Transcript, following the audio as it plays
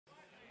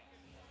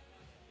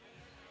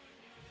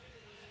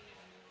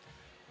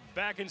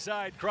Back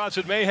inside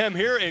CrossFit Mayhem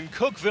here in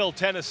Cookeville,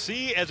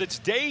 Tennessee, as it's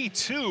day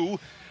 2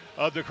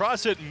 of the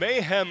CrossFit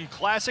Mayhem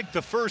Classic,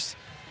 the first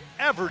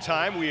ever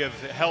time we have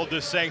held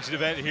this sanctioned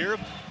event here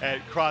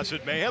at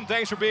CrossFit Mayhem.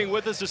 Thanks for being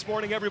with us this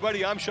morning,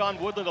 everybody. I'm Sean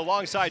Woodland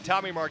alongside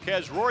Tommy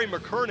Marquez. Rory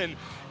McKernan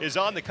is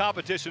on the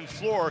competition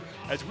floor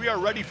as we are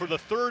ready for the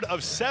third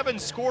of 7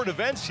 scored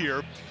events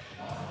here,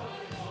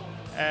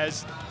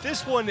 as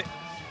this one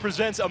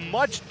presents a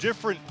much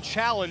different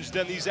challenge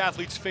than these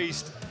athletes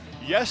faced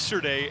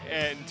yesterday.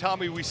 And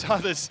Tommy, we saw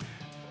this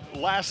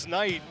last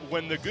night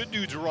when the good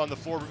dudes were on the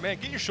floor, but man,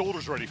 get your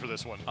shoulders ready for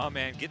this one. Oh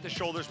man, get the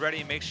shoulders ready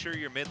and make sure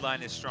your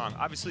midline is strong.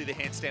 Obviously the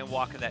handstand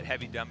walk and that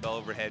heavy dumbbell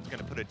overhead is going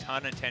to put a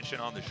ton of tension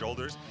on the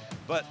shoulders,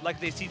 but like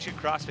they teach in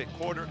CrossFit,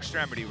 quarter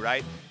extremity,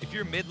 right? If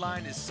your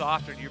midline is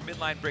soft or your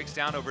midline breaks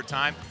down over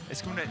time,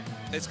 it's going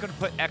to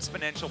put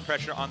exponential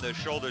pressure on those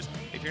shoulders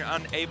if you're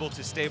unable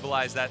to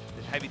stabilize that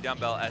heavy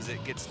dumbbell as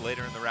it gets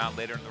later in the round,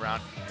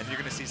 and you're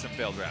going to see some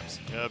failed reps.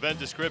 Event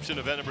description,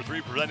 event number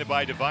 3 presented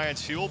by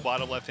Deviance Fuel,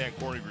 bottom left-hand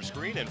corner of your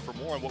screen. And for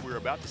more on what we're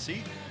about to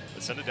see,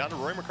 let's send it down to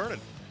Rory McKernan.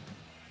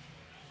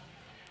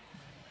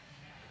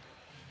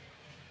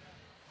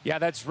 Yeah,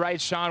 that's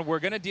right, Sean. We're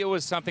going to deal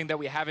with something that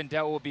we haven't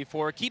dealt with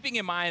before, keeping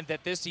in mind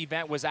that this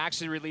event was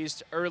actually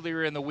released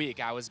earlier in the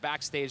week. I was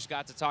backstage,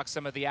 got to talk to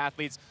some of the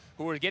athletes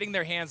who were getting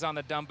their hands on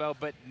the dumbbell,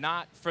 but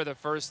not for the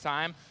first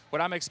time.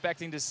 What I'm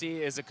expecting to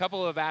see is a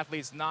couple of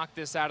athletes knock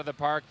this out of the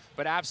park,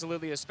 but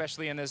absolutely,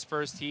 especially in this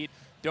first heat,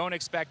 don't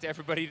expect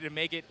everybody to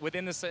make it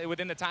within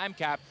the time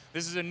cap.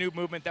 This is a new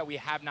movement that we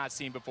have not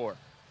seen before.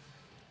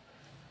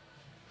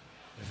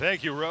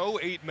 Thank you, Ro.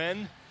 8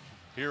 men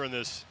here in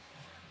this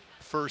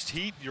first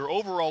heat. Your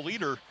overall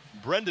leader,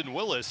 Brendan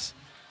Willis,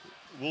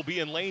 will be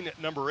in lane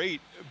number 8,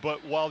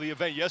 but while the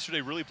event yesterday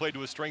really played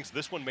to his strengths,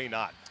 this one may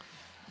not.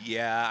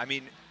 Yeah, I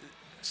mean,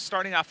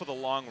 starting off with a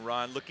long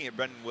run, looking at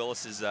Brendan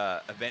Willis's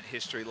event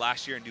history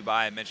last year in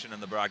Dubai, I mentioned on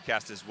the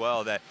broadcast as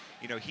well that,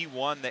 you know, he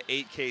won the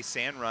 8K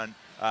sand run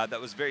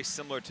that was very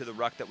similar to the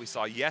ruck that we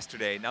saw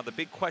yesterday. Now, the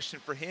big question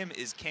for him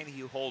is, can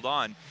he hold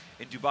on?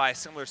 In Dubai, a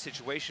similar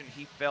situation,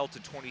 he fell to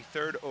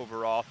 23rd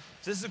overall.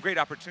 So this is a great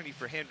opportunity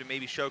for him to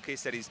maybe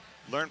showcase that he's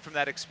learned from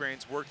that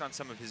experience, worked on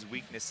some of his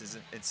weaknesses,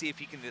 and see if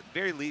he can, at the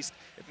very least,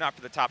 if not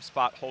for the top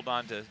spot, hold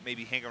on to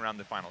maybe hang around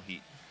the final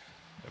heat.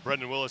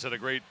 Brendan Willis had a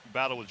great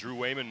battle with Drew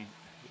Wayman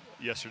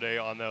yesterday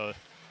on the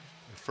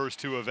first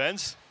 2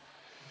 events,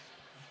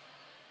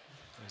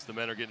 as the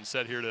men are getting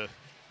set here to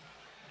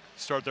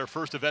start their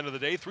first event of the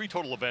day. 3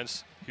 total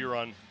events here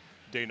on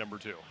day number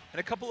 2. And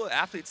a couple of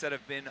athletes that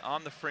have been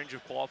on the fringe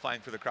of qualifying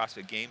for the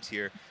CrossFit Games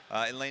here.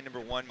 In lane number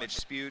 1, Mitch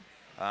Spute.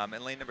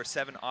 In lane number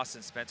 7,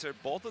 Austin Spencer.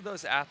 Both of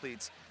those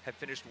athletes have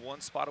finished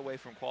 1 spot away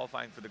from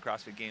qualifying for the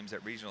CrossFit Games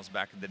at regionals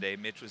back in the day.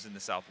 Mitch was in the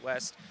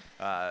Southwest.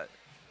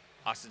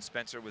 Austin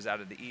Spencer was out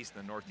of the East,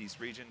 the Northeast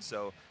region.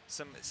 So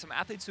some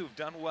athletes who have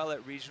done well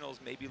at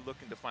regionals may be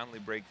looking to finally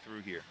break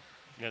through here.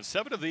 And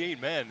 7 of the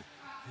 8 men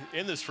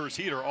in this first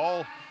heat are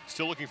all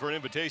still looking for an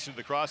invitation to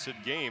the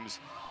CrossFit Games.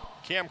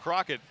 Cam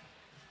Crockett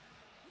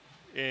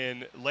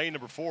in lane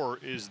number 4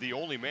 is the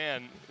only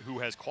man who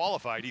has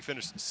qualified. He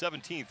finished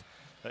 17th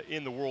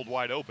in the World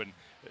Wide Open.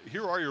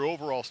 Here are your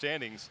overall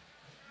standings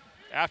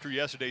after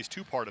yesterday's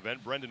 2-part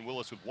event. Brendan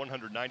Willis with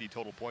 190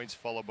 total points,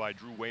 followed by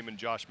Drew Wayman,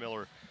 Josh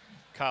Miller,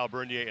 Kyle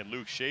Bernier, and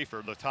Luke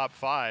Schaefer. The top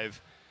 5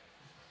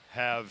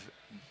 have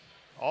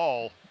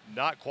all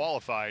not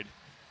qualified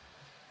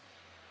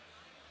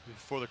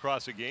for the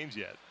CrossFit Games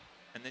yet.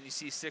 And then you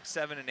see 6,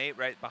 7, and 8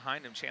 right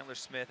behind him, Chandler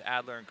Smith,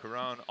 Adler, and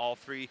Caron, all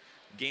 3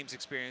 Games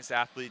experienced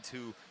athletes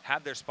who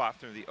have their spot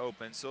through the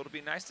Open. So it'll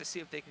be nice to see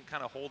if they can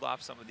kind of hold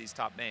off some of these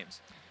top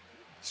names.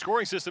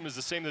 Scoring system is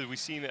the same that we've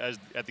seen as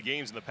at the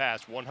Games in the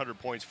past. 100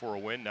 points for a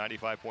win,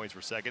 95 points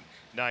for second,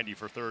 90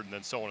 for third, and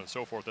then so on and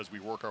so forth as we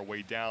work our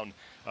way down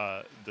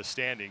the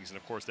standings. And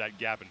of course, that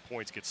gap in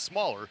points gets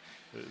smaller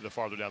the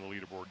farther down the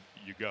leaderboard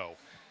you go.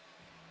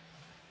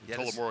 Yeah,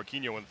 Tola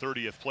Moraquino in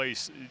 30th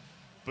place,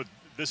 but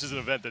this is an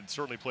event that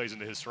certainly plays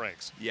into his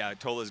strengths. Yeah,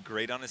 Tola's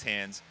great on his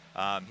hands.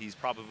 He's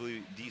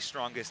probably the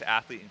strongest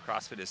athlete in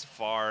CrossFit as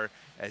far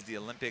as the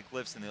Olympic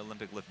lifts and the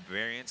Olympic lift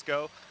variants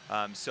go.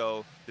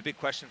 So the big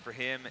question for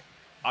him,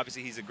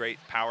 obviously he's a great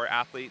power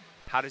athlete.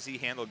 How does he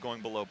handle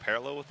going below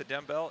parallel with the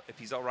dumbbell? If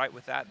he's all right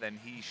with that, then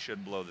he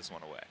should blow this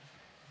one away.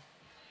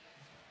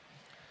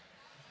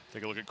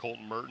 Take a look at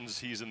Colton Mertens.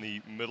 He's in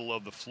the middle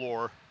of the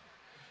floor.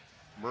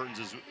 Mertens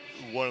is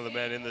one of the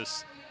men in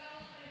this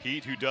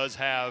heat who does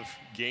have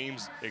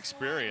Games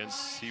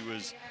experience. He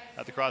was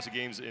at the CrossFit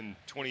Games in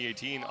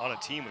 2018 on a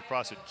team with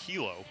CrossFit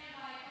Kilo.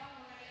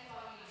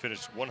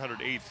 Finished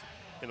 108th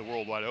in the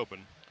World Wide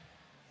Open.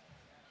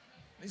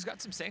 He's got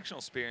some sanctional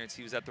experience.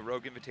 He was at the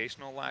Rogue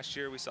Invitational last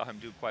year. We saw him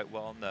do quite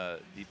well in the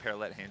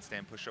parallel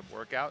handstand push-up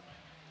workout.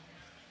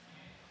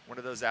 One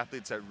of those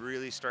athletes that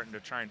really starting to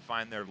try and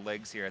find their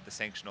legs here at the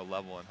sanctional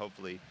level and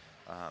hopefully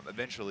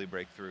eventually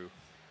break through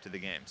to the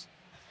Games.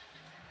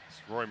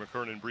 Rory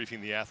McKernan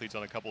briefing the athletes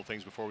on a couple of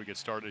things before we get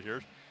started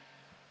here.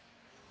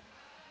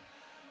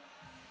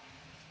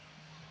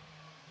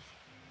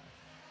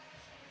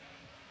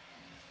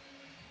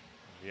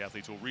 The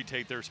athletes will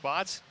retake their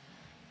spots.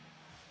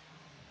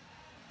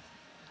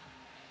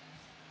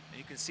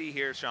 You can see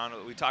here, Sean,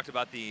 we talked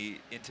about the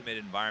intimate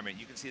environment.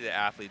 You can see the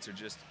athletes are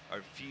just a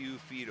few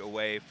feet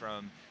away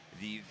from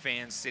the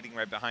fans sitting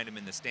right behind them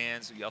in the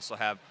stands. You also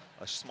have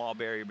a small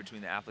barrier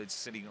between the athletes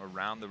sitting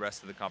around the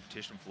rest of the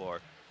competition floor.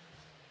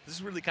 This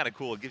is really kind of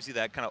cool. It gives you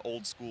that kind of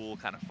old school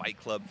kind of fight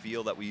club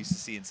feel that we used to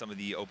see in some of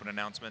the open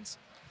announcements.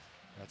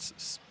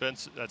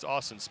 That's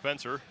Austin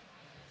Spencer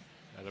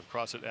out of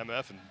CrossFit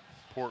MF in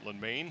Portland,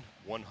 Maine,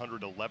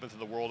 111th in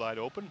the World Wide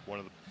Open. One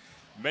of the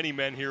many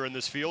men here in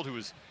this field who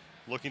is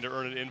looking to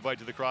earn an invite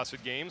to the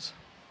CrossFit Games.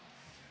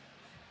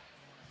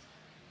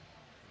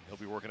 He'll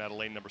be working out of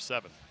lane number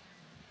 7.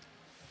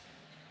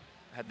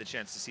 Had the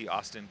chance to see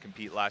Austin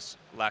compete last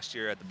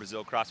year at the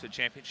Brazil CrossFit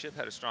Championship,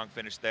 had a strong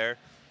finish there.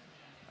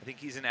 I think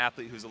he's an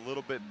athlete who's a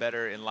little bit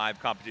better in live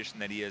competition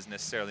than he is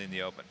necessarily in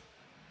the open.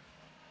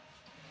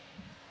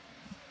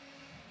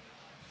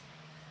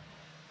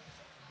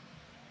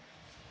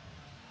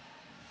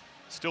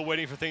 Still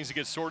waiting for things to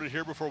get sorted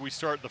here before we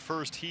start the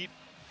first heat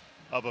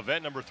of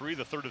event number 3,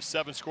 the third of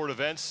 7 scored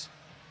events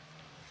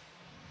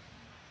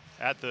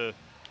at the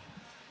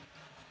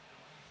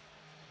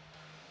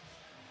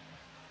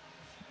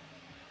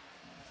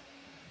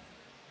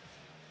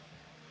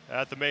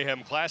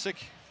Mayhem Classic.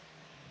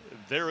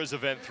 There is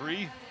event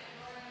 3,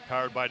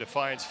 powered by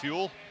Defiance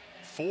Fuel.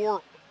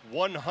 4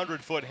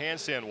 100-foot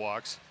handstand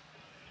walks.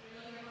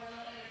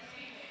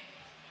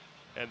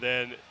 And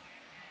then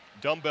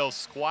dumbbell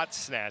squat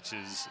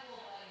snatches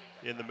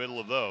in the middle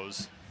of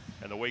those.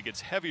 And the weight gets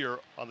heavier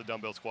on the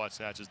dumbbell squat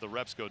snatches. The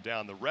reps go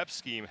down. The rep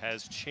scheme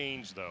has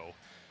changed, though.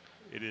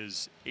 It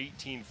is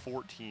 18,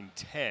 14,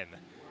 10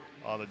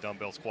 on the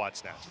dumbbell squat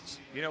snatches.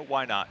 You know,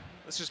 why not?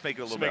 Let's just make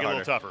it a little bit harder.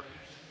 Make it a little tougher.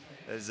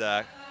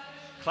 There's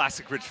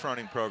classic Rich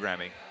Froning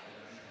programming.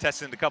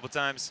 Tested it a couple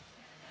times.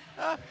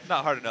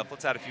 Not hard enough.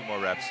 Let's add a few more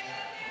reps.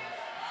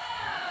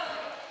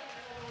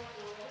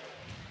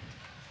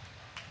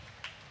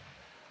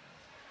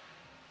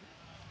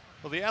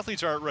 Well, the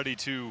athletes aren't ready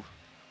to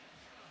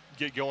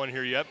get going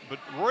here yet, but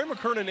Roy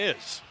McKernan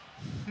is.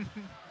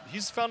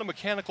 He's found a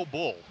mechanical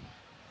bull.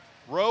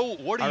 Ro,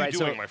 what are you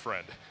doing, my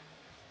friend?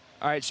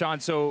 All right, Sean.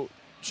 So,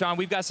 Sean,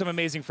 we've got some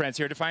amazing friends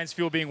here, Defiance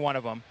Fuel being one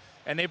of them,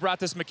 and they brought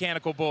this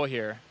mechanical bull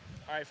here.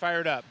 All right, fire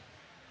it up.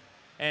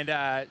 And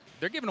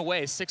they're giving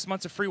away 6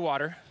 months of free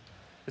water.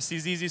 This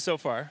is easy so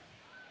far.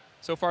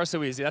 So far,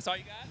 so easy. That's all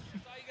you got?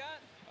 That's all you got?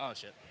 Oh,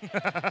 shit.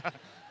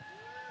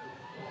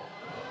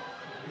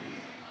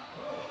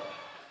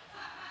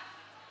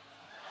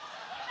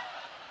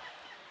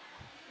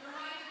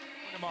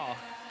 All.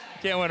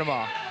 Can't win them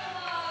all.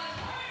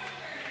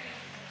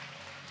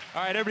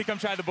 All right, everybody come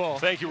try the bull.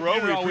 Thank you, Ro.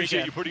 We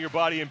appreciate you putting your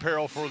body in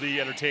peril for the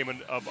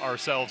entertainment of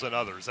ourselves and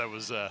others. That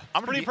was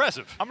pretty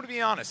impressive. I'm going to be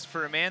honest.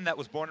 For a man that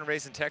was born and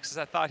raised in Texas,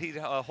 I thought he'd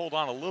hold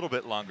on a little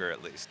bit longer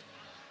at least.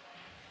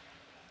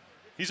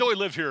 He's only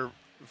lived here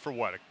for,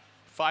 what,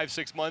 5,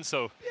 6 months?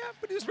 So yeah,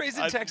 but he was raised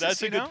in Texas,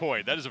 That's a good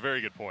point. That is a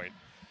very good point.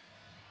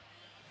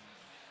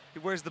 He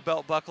wears the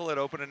belt buckle at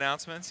open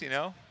announcements, you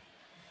know?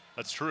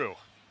 That's true.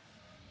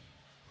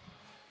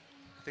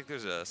 I think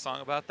there's a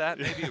song about that,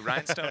 maybe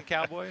Rhinestone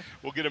Cowboy.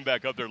 We'll get him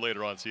back up there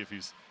later on, see if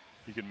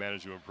he can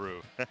manage to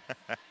improve.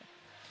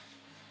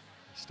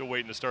 Still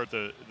waiting to start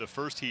the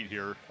first heat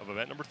here of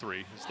event number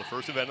 3. It's the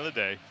first event of the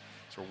day.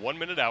 So we're 1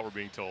 minute out, we're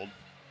being told.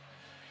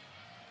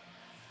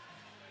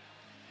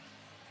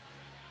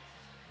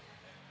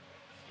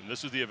 And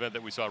this is the event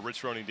that we saw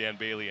Rich Froning, Dan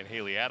Bailey, and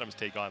Haley Adams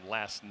take on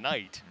last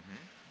night.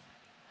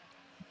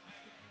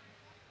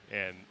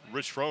 And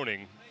Rich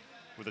Froning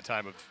with a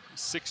time of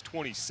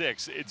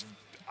 6:26.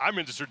 I'm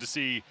interested to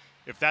see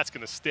if that's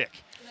going to stick.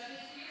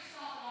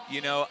 You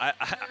know,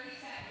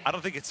 I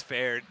don't think it's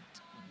fair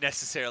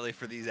necessarily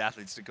for these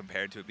athletes to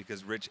compare to it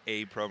because Rich,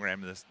 A,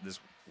 programmed this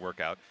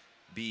workout.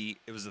 B,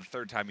 it was the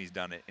 3rd time he's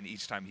done it, and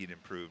each time he'd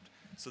improved.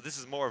 So this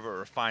is more of a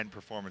refined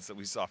performance that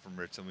we saw from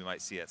Rich than we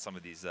might see at some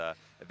of these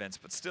events.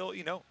 But still,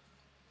 you know,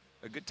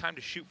 a good time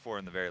to shoot for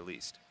in the very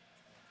least.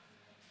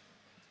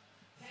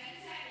 10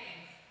 seconds.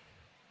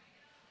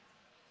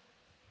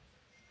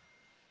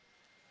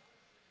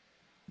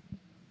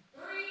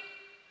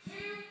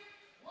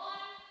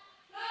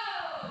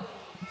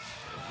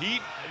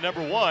 Heat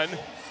number 1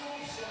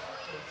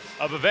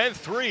 of event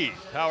 3,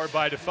 powered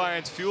by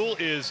Defiance Fuel,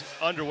 is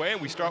underway.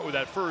 And we start with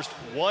that first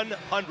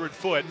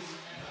 100-foot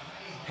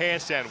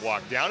handstand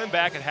walk. Down and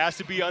back, it has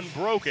to be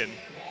unbroken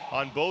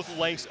on both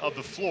lengths of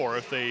the floor.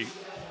 If they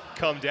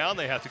come down,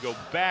 they have to go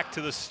back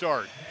to the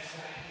start.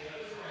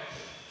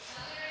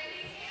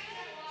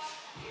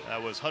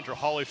 That was Hunter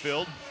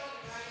Holyfield,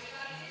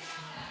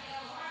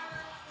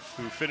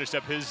 who finished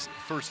up his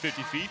first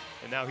 50 feet,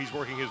 and now he's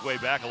working his way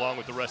back along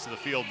with the rest of the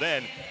field.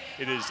 Then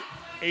it is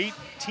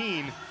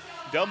 18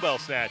 dumbbell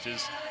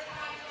snatches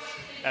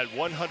at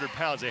 100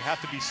 pounds. They have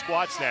to be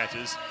squat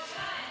snatches.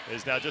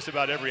 As now just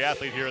about every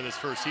athlete here in this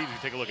first heat. If you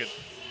take a look at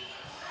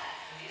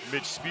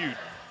Mitch Spute,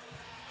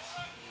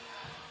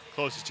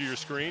 closest to your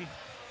screen.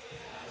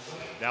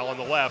 Now on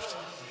the left,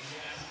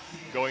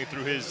 going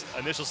through his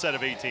initial set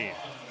of 18.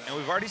 And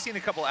we've already seen a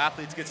couple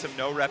athletes get some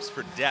no reps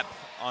for depth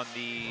on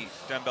the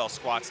dumbbell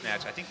squat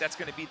snatch. I think that's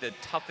going to be the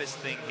toughest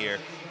thing here.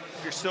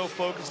 If you're so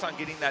focused on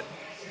getting that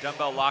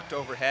dumbbell locked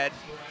overhead,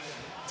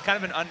 it's kind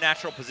of an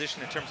unnatural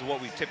position in terms of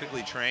what we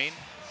typically train.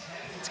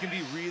 It's going to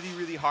be really,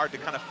 really hard to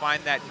kind of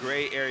find that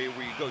gray area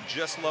where you go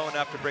just low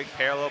enough to break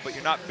parallel, but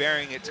you're not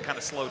burying it to kind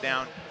of slow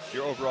down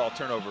your overall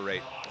turnover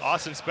rate.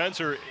 Austin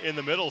Spencer in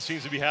the middle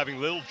seems to be having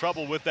little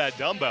trouble with that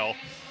dumbbell.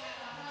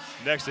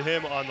 Next to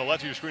him on the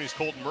left of your screen is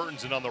Colton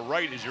Mertens, and on the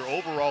right is your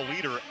overall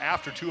leader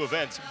after 2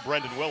 events,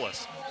 Brendan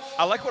Willis.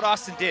 I like what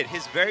Austin did.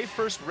 His very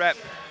first rep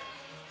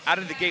out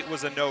of the gate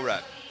was a no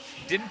rep.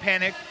 Didn't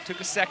panic,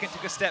 took a second,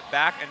 took a step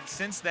back, and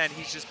since then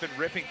he's just been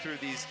ripping through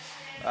these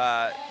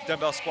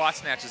dumbbell squat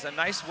snatches. A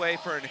nice way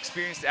for an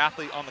experienced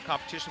athlete on the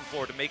competition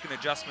floor to make an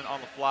adjustment on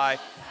the fly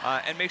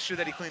and make sure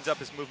that he cleans up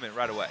his movement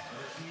right away.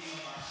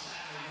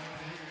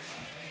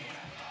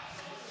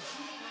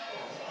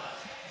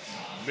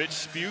 Mitch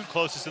Spute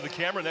closest to the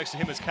camera. Next to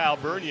him is Kyle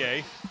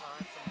Bernier.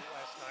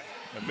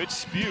 And Mitch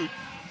Spute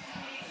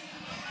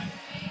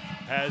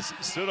has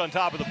stood on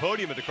top of the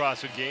podium at the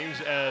CrossFit Games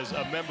as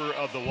a member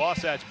of the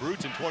Wasatch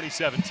Brutes in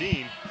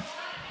 2017.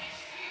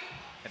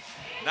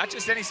 Not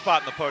just any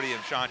spot in the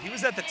podium, Sean. He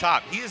was at the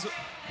top. He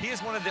is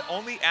one of the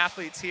only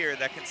athletes here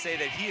that can say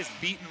that he has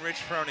beaten Rich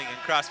Froning in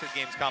CrossFit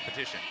Games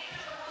competition.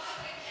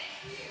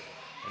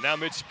 And now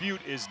Mitch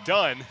Spute is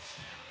done.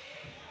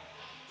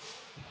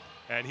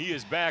 And he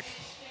is back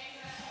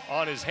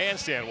on his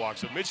handstand walk.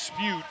 So Mitch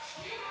Spute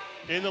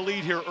in the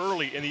lead here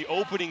early in the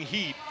opening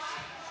heat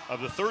of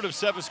the 3rd of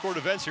 7 scored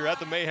events here at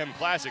the Mayhem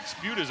Classic.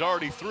 Spute is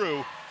already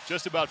through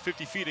just about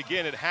 50 feet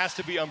again. It has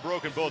to be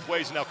unbroken both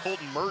ways. And now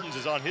Colton Mertens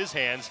is on his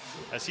hands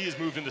as he has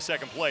moved into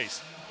 2nd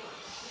place.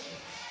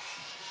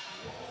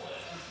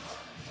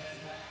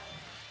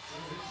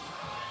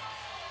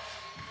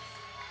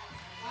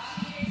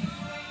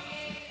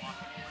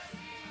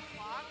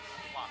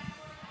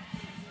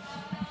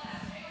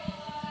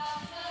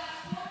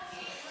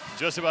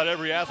 Just about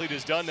every athlete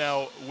is done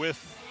now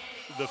with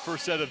the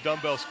first set of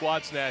dumbbell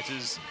squat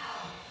snatches,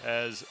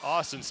 as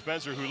Austin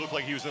Spencer, who looked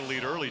like he was in the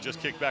lead early, just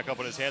kicked back up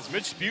on his hands.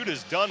 Mitch Spute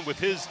is done with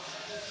his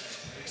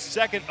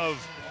 2nd of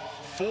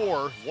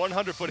 4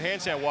 100-foot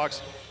handstand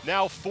walks.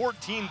 Now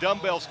 14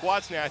 dumbbell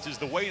squat snatches.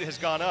 The weight has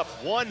gone up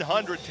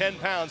 110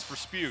 pounds for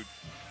Spute.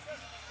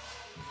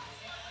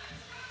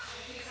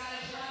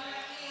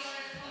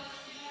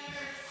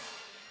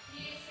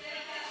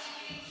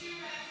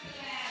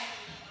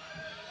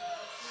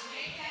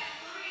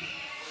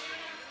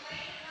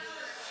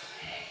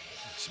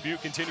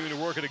 Spute continuing to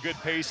work at a good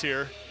pace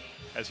here,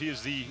 as he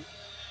is the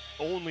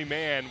only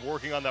man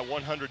working on that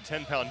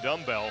 110-pound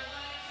dumbbell.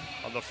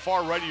 On the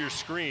far right of your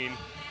screen,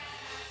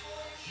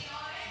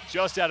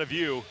 just out of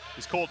view,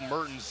 is Colton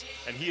Mertens,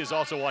 and he is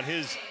also on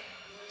his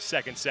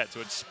 2nd set. So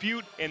it's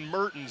Spute and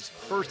Mertens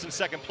 1st and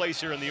 2nd place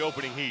here in the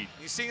opening heat.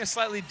 You're seeing a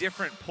slightly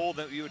different pull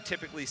than you would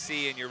typically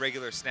see in your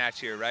regular snatch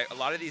here, right? A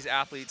lot of these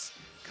athletes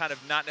kind of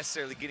not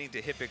necessarily getting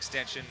to hip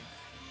extension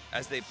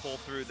as they pull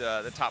through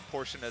the top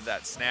portion of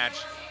that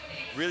snatch.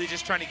 Really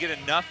just trying to get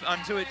enough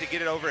onto it to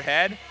get it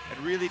overhead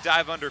and really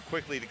dive under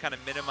quickly to kind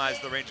of minimize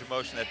the range of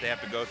motion that they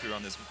have to go through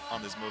on this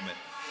movement.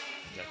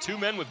 Yeah, 2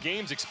 men with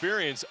games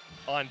experience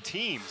on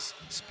teams.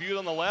 Spute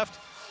on the left,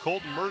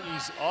 Colton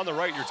Mertens on the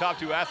right, your top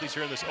 2 athletes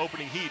here in this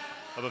opening heat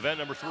of event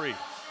number 3.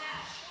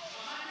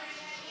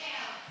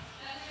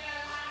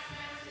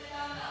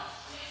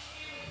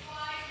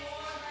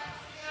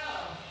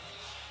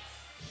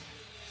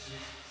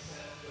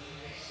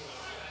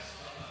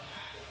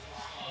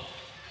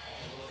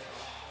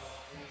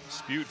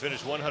 Spute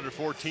finished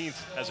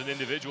 114th as an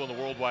individual in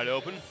the Worldwide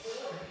Open.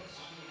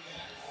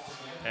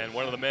 And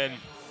one of the men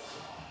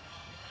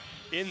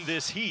in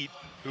this heat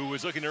who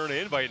was looking to earn an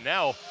invite,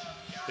 now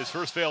his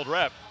first failed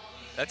rep.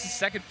 That's his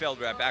 2nd failed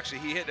rep, actually.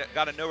 He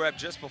got a no rep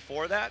just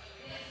before that,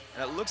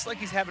 and it looks like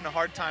he's having a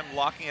hard time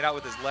locking it out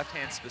with his left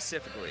hand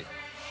specifically.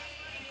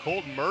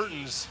 Colton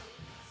Mertens,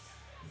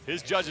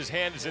 his judge's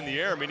hand is in the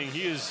air, meaning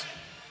he is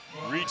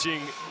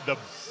reaching the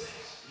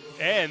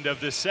end of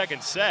this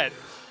 2nd set.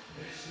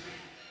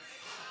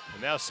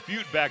 And now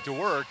Spute back to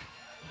work,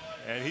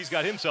 and he's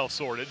got himself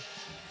sorted.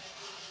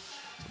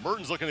 So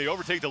Mertens looking to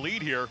overtake the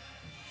lead here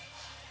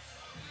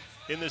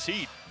in this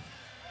heat.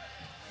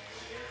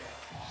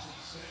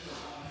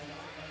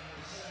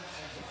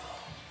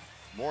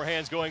 More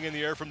hands going in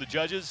the air from the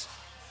judges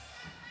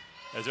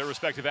as their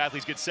respective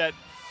athletes get set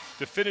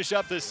to finish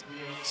up this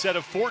set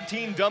of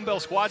 14 dumbbell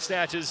squat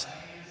snatches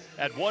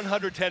at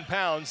 110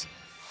 pounds.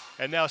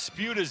 And now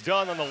Spute is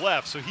done on the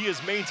left, so he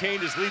has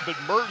maintained his lead, but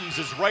Mertens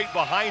is right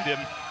behind him.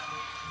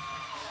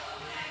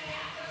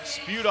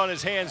 Spute on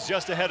his hands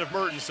just ahead of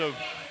Mertens, so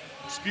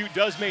Spute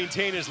does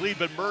maintain his lead,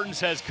 but Mertens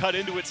has cut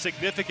into it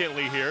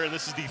significantly here, and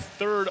this is the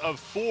 3rd of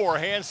 4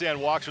 handstand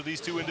walks for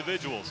these 2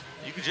 individuals.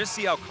 You can just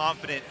see how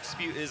confident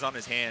Spute is on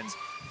his hands.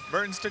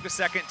 Mertens took a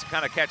second to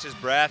kind of catch his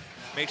breath,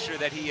 make sure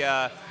that he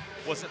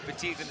wasn't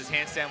fatigued in his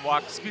handstand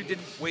walk. Spute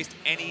didn't waste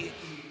any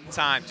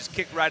time, just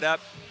kicked right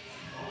up,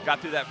 got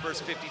through that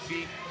first 50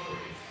 feet,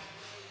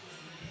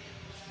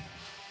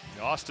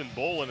 Austin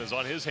Bolin is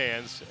on his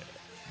hands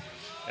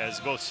as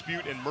both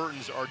Spute and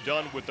Mertens are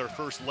done with their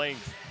first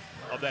length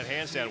of that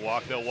handstand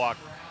walk. They'll walk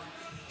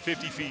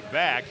 50 feet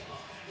back,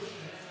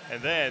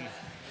 and then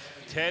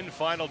 10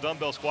 final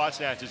dumbbell squat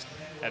snatches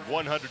at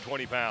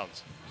 120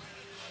 pounds.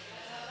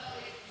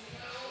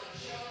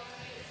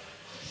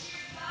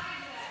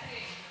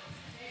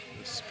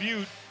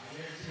 Spute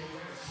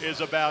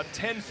is about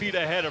 10 feet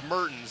ahead of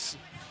Mertens.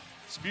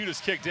 Spute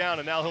is kicked down,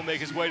 and now he'll make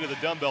his way to the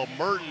dumbbell.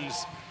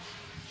 Mertens,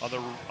 on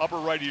the upper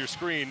right of your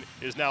screen,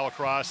 is now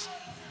across,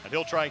 and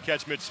he'll try and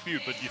catch Mitch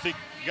Spute, but you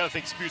got to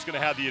think Spute's going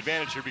to have the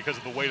advantage here because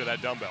of the weight of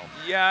that dumbbell.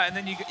 Yeah, and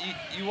then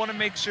you want to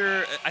make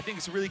sure, I think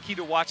it's really key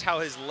to watch how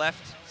his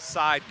left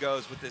side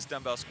goes with this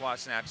dumbbell squat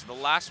snatch. The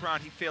last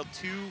round, he failed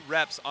 2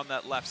 reps on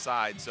that left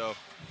side, so.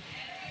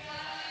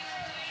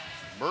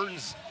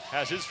 Mertens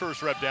has his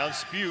first rep down.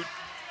 Spute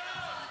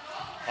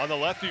on the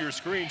left of your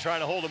screen trying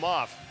to hold him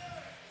off.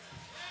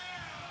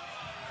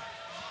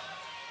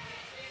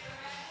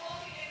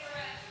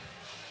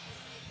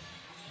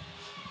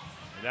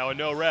 And now a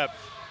no rep.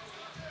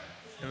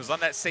 It was on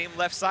that same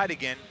left side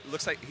again. It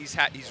looks like he's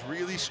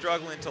really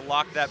struggling to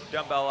lock that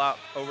dumbbell out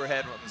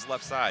overhead on his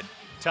left side.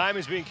 Time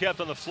is being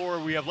kept on the floor.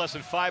 We have less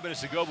than 5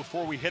 minutes to go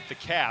before we hit the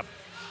cap.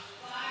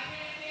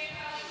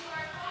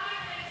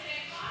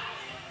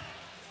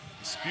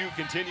 Spute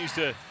continues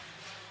to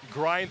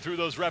grind through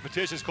those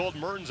repetitions.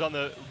 Colton Mertens on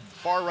the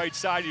far right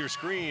side of your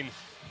screen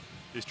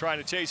is trying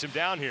to chase him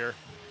down here.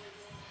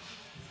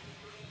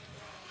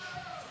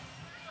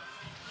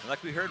 And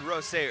like we heard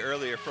Rose say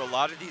earlier, for a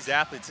lot of these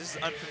athletes, this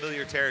is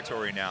unfamiliar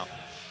territory now.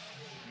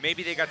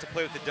 Maybe they got to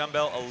play with the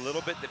dumbbell a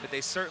little bit, but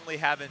they certainly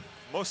haven't,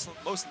 most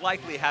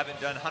likely haven't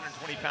done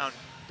 120-pound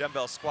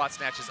dumbbell squat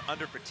snatches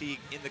under fatigue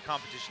in the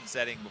competition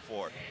setting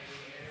before.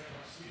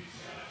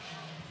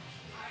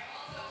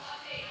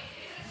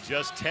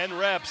 Just 10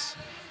 reps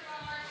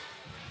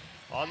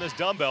on this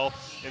dumbbell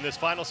in this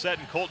final set,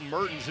 and Colton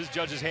Mertens, his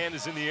judge's hand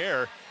is in the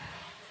air.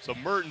 So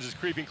Mertens is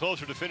creeping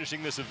closer to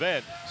finishing this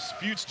event.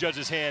 Spute's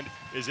judge's hand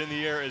is in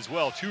the air as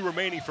well. 2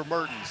 remaining for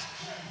Mertens.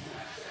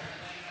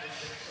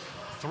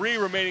 3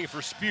 remaining for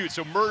Spute,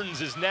 so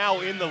Mertens is now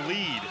in the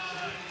lead.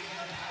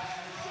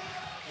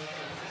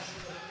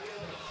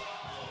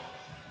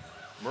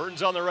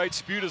 Mertens on the right,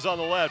 Spute is on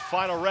the left.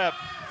 Final rep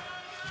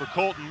for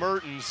Colton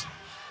Mertens.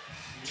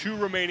 2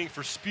 remaining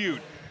for Spute.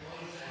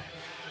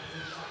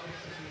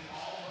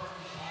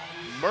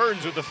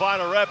 Mertens with the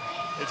final rep,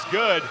 it's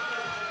good.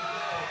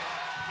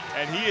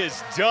 And he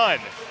is done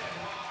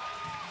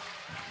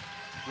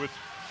with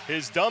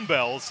his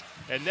dumbbells.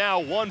 And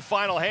now 1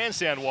 final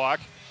handstand walk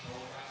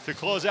to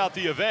close out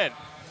the event.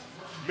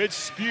 Mitch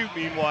Spute,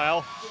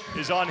 meanwhile,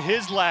 is on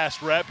his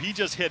last rep. He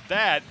just hit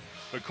that,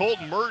 but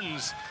Colton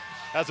Mertens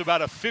has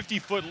about a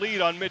 50-foot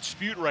lead on Mitch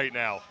Spute right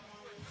now.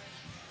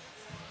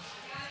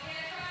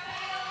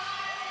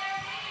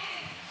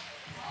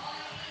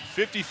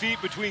 "50 feet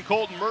between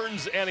Colton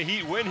Mertens and a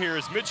heat win here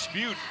as Mitch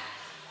Spute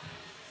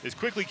is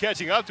quickly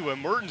catching up to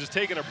him. Mertens is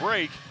taking a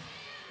break.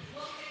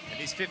 And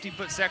these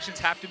 50-foot sections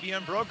have to be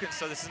unbroken,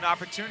 so this is an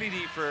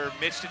opportunity for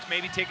Mitch to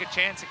maybe take a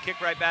chance and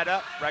kick right back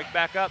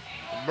up.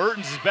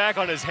 Mertens is back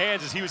on his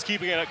hands as he was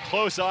keeping a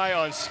close eye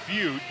on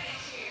Spute.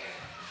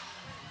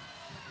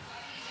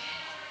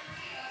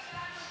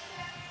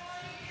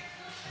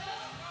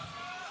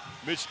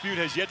 Mitch Spute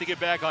has yet to get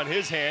back on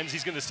his hands.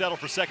 He's going to settle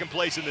for second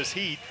place in this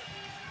heat.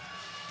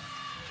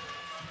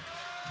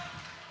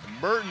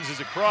 Mertens is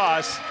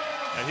across,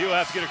 and he'll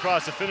have to get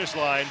across the finish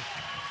line.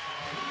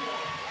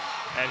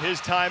 And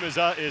his time is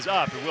up,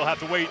 and we'll have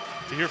to wait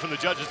to hear from the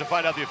judges to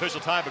find out the official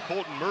time. But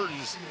Colton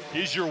Mertens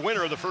is your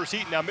winner of the first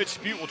heat. Now Mitch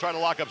Spute will try to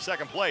lock up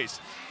second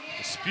place.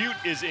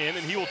 Spute is in,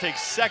 and he will take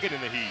second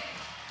in the heat.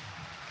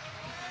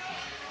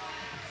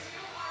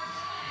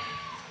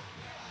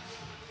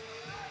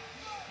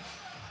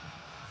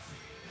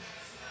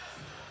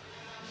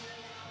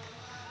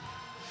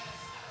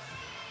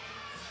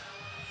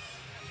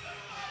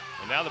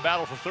 And now the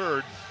battle for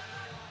third,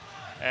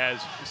 as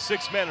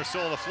 6 men are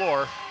still on the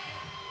floor.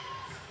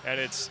 And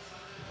it's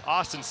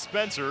Austin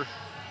Spencer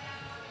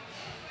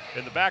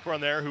in the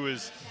background there, who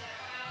is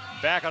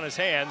back on his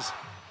hands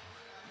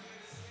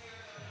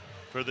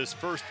for this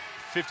first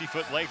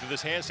 50-foot length of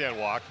this handstand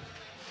walk.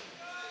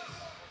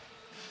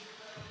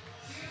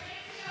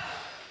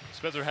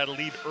 Spencer had a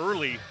lead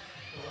early,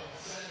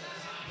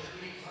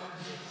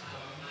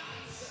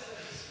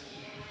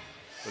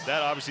 but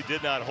that obviously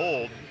did not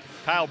hold.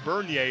 Kyle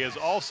Bernier is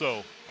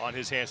also on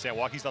his handstand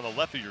walk. He's on the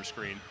left of your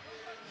screen.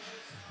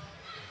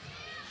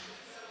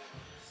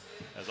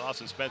 As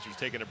Austin Spencer's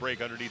taking a break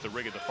underneath the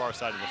rig at the far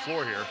side of the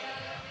floor here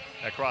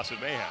at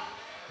CrossFit Mayhem.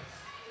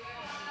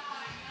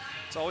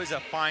 It's always a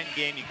fine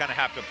game you kind of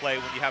have to play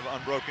when you have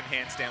unbroken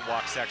handstand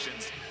walk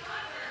sections.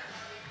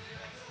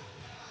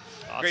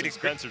 Austin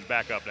Spencer's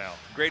back up now.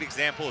 Great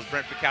example is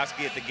Brent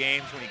Fikowski at the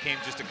games when he came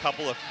just a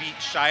couple of feet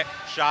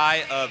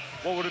shy of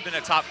what would have been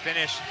a top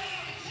finish.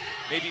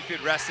 Maybe if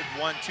he'd rested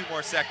 1-2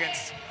 more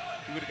seconds,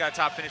 he would have got a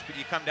top finish, but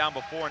you come down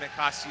before and it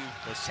costs you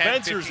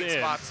 10, 15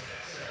 spots.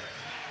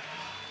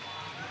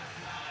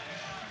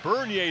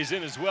 Bernier's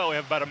in as well. We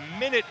have about a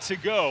minute to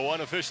go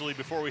unofficially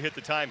before we hit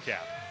the time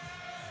cap.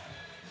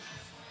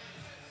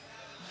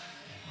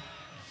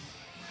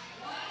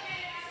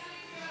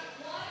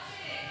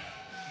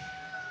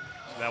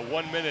 So now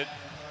 1 minute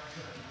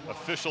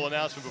official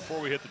announcement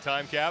before we hit the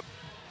time cap.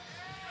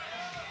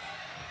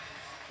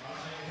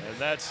 And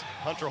that's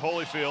Hunter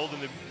Holyfield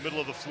in the middle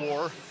of the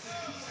floor.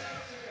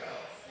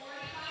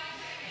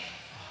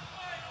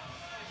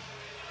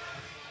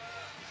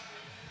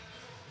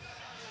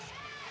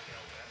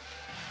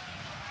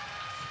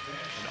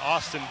 And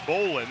Austin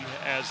Bolin,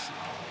 as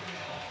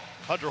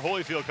Hunter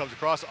Holyfield comes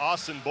across.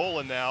 Austin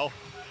Bolin now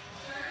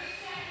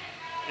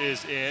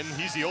is in.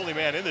 He's the only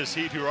man in this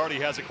heat who already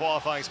has a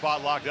qualifying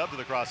spot locked up to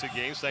the CrossFit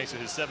Games thanks to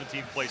his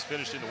 17th place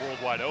finish in the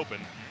Worldwide Open.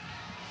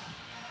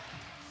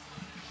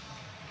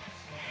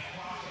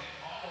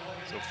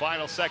 So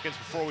final seconds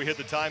before we hit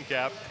the time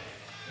cap.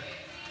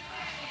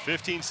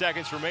 15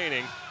 seconds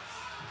remaining.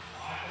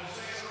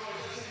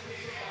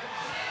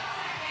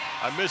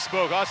 I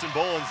misspoke. Austin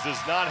Bolins does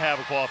not have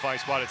a qualifying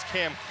spot. It's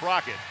Cam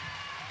Crockett,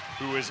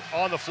 who is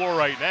on the floor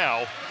right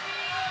now.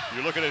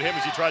 You're looking at him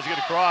as he tries to get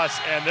across,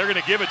 and they're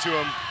going to give it to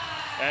him,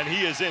 and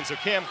he is in. So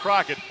Cam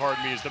Crockett,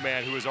 pardon me, is the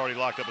man who has already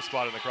locked up a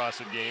spot in the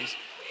CrossFit Games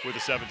with a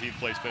 17th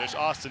place finish.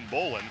 Austin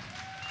Bolin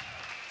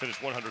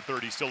finished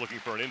 130, still looking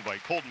for an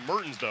invite. Colton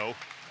Mertens, though,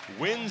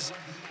 wins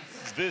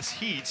this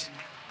heat.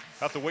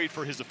 Have to wait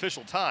for his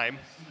official time,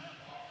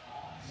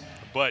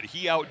 but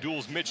he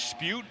outduels Mitch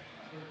Spute,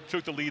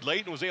 took the lead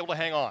late and was able to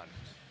hang on.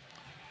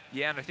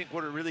 Yeah, and I think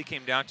what it really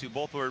came down to,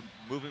 both were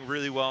moving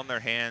really well in their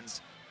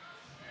hands.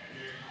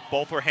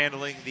 Both were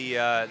handling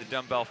the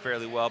dumbbell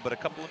fairly well, but a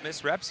couple of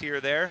missed reps here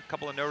or there, a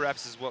couple of no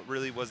reps is what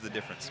really was the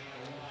difference.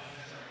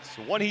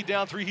 So 1 heat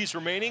down, 3 heats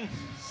remaining.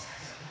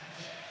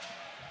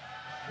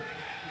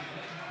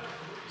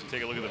 So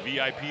take a look at the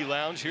VIP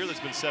lounge here that's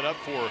been set up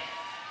for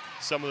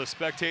some of the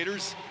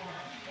spectators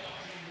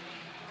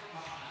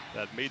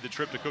that made the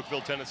trip to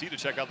Cookeville, Tennessee to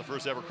check out the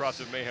first ever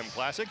CrossFit Mayhem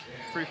Classic.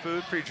 Free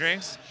food, free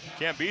drinks.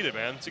 Can't beat it,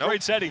 man. It's a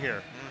great setting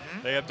here.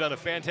 They have done a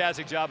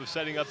fantastic job of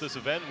setting up this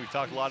event. We've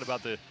talked a lot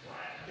about the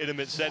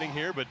intimate setting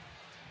here, but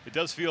it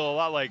does feel a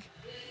lot like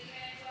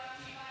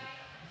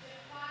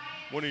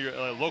one of your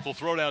local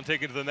throwdown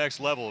taken to the next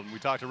level. And we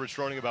talked to Rich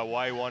Froning about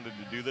why he wanted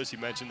to do this. He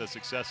mentioned the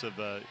success of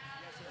the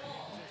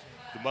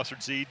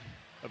mustard seed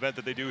event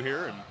that they do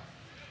here, and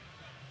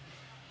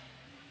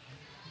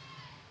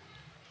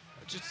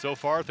just so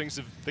far things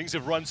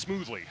have run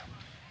smoothly.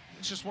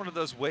 It's just one of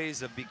those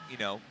ways of,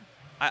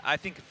 I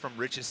think from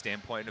Rich's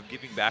standpoint of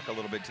giving back a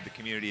little bit to the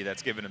community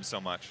that's given him so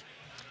much.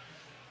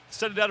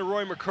 Send it down to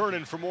Roy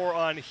McKernan for more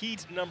on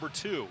heat number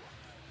 2.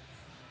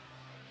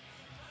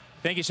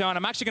 Thank you, Sean.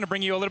 I'm actually going to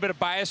bring you a little bit of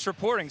biased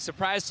reporting.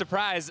 Surprise,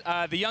 surprise.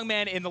 The young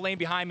man in the lane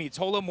behind me,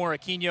 Tolo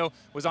Moraquinho,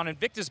 was on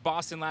Invictus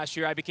Boston last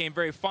year. I became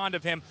very fond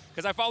of him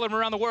because I followed him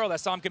around the world. I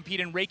saw him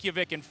compete in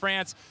Reykjavik in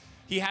France.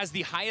 He has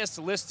the highest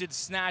listed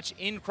snatch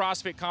in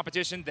CrossFit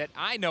competition that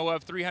I know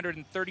of,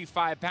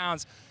 335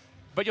 pounds.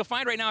 But you'll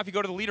find right now, if you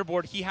go to the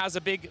leaderboard, he has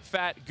a big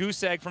fat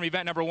goose egg from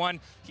event number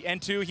 1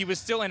 and 2. He was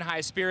still in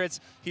high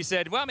spirits. He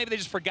said, well, maybe they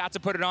just forgot to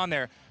put it on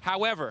there.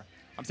 However,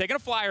 I'm taking a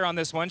flyer on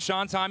this one.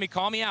 Sean, Tommy,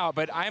 call me out,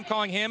 but I am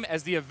calling him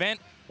as the event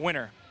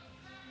winner.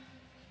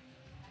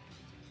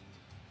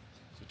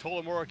 So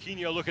Tolo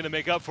Moraquinho looking to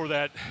make up for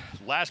that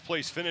last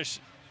place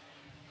finish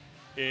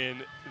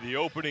in the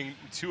opening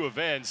 2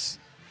 events.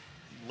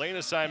 Lane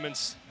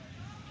assignments,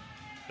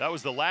 that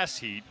was the last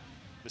heat.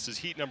 This is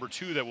heat number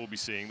 2 that we'll be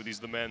seeing, but these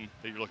are the men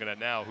that you're looking at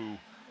now who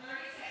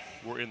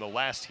were in the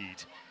last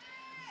heat.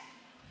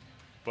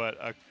 But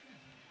a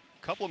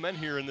couple of men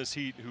here in this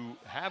heat who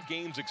have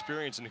games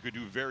experience and who could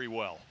do very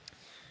well.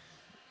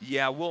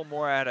 Yeah, Will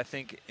Morad, I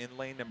think, in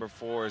lane number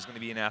 4 is going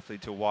to be an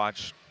athlete to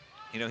watch.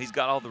 He's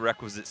got all the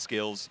requisite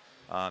skills.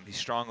 He's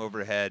strong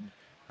overhead.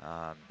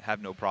 He'll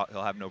have no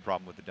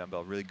problem with the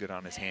dumbbell. Really good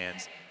on his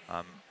hands.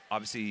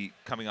 Obviously,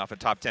 coming off a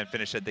top 10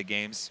 finish at the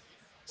games,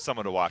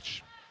 someone to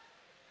watch.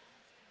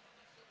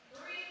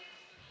 3,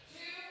 2,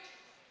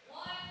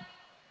 1,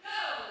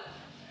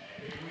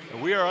 go!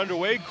 And we are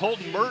underway.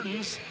 Colton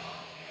Mertens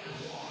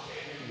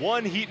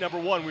won heat number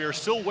 1. We are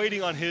still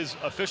waiting on his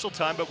official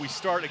time, but we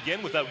start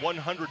again with that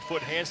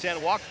 100-foot handstand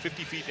walk,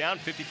 50 feet down,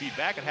 50 feet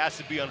back. It has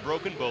to be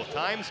unbroken both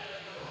times.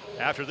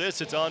 After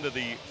this, it's on to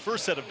the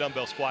first set of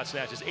dumbbell squat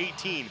snatches,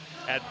 18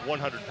 at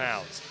 100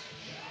 pounds.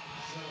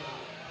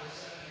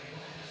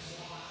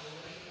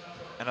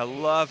 And I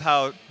love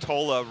how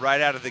Tola, right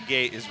out of the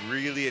gate, is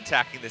really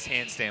attacking this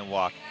handstand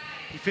walk.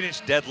 He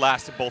finished dead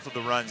last in both of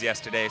the runs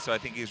yesterday, so I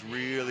think he's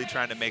really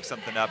trying to make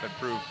something up and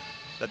prove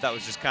that that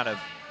was just kind of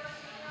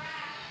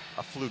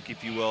a fluke,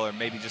 if you will, or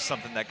maybe just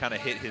something that kind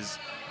of hit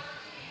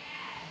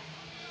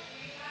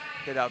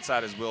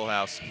outside his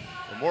wheelhouse.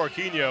 Well,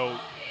 Moraquinho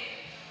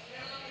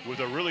with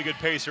a really good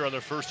pace here on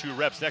their first 2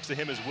 reps. Next to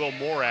him is Will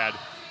Morad.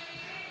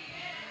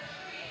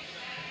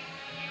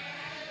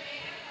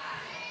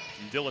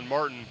 And Dylan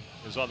Martin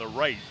is on the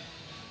right.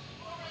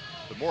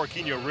 But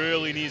Moraquinho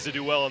really needs to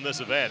do well in this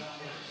event.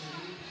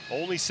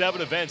 Only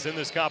 7 events in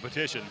this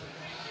competition.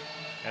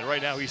 And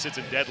right now he sits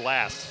in dead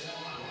last.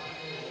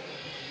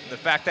 The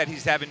fact that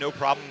he's having no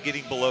problem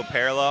getting below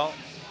parallel,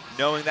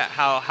 knowing that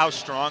how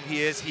strong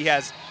he is,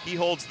 he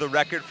holds the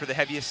record for the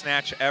heaviest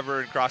snatch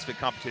ever in CrossFit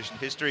competition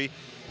history.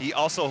 He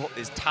also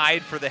is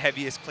tied for the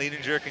heaviest clean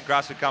and jerk in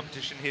CrossFit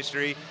competition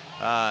history.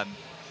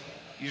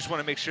 You just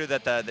want to make sure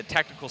that the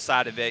technical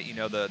side of it, you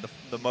know, the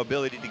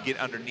mobility to get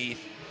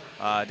underneath,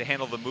 to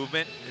handle the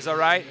movement is all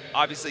right.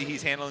 Obviously,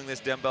 he's handling this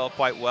dumbbell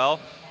quite well.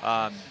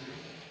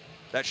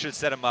 That should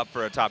set him up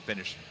for a top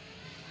finish.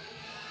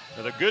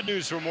 Now, the good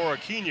news for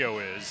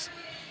Morikino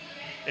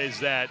is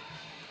that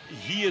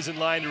he is in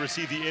line to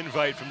receive the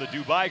invite from the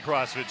Dubai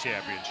CrossFit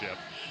Championship.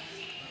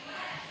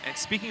 And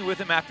speaking with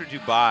him after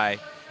Dubai,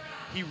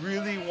 he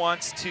really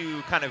wants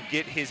to kind of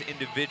get his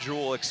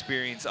individual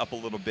experience up a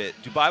little bit.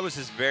 Dubai was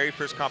his very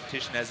first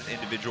competition as an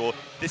individual.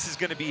 This is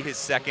going to be his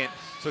second.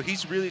 So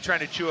he's really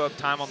trying to chew up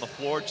time on the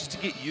floor just to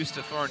get used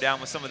to throwing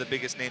down with some of the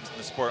biggest names in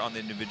the sport on the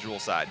individual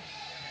side.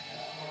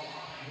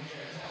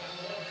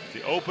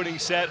 The opening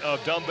set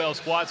of dumbbell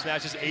squat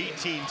snatches,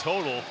 18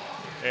 total,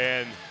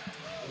 and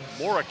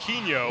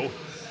Morikino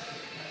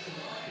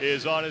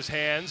is on his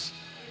hands,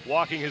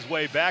 walking his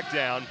way back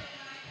down,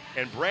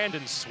 and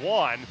Brandon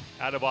Swan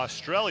out of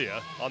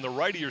Australia on the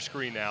right of your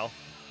screen now.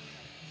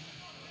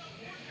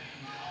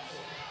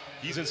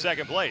 He's in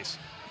second place.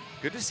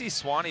 Good to see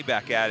Swanee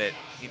back at it.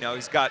 You know,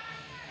 he's got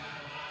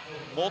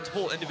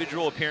multiple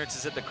individual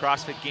appearances at the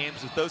CrossFit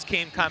Games. Those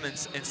came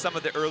in some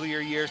of the earlier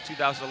years,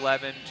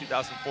 2011,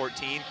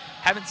 2014.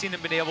 Haven't seen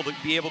him be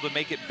able to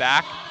make it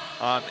back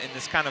in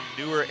this kind of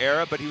newer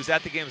era, but he was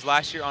at the Games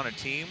last year on a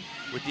team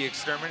with the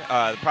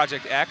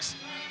Project X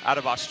out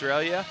of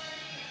Australia.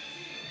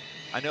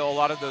 I know a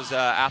lot of those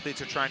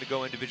athletes are trying to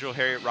go individual.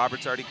 Harriet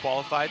Roberts already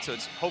qualified, so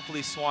it's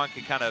hopefully Swan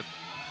can kind of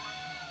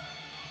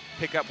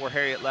pick up where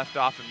Harriet left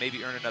off and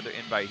maybe earn another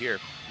invite here.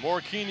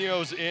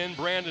 Morikino's in.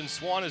 Brandon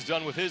Swan is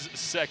done with his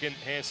second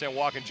handstand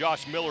walk, and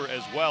Josh Miller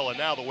as well. And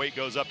now the weight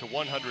goes up to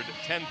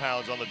 110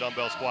 pounds on the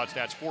dumbbell squat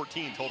snatch,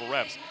 14 total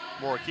reps.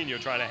 Morikino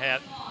trying to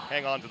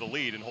hang on to the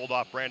lead and hold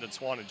off Brandon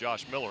Swan and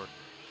Josh Miller.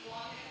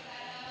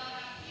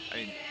 I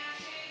mean,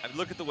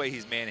 look at the way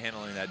he's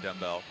manhandling that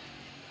dumbbell.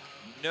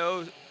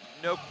 No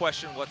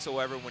question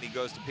whatsoever when he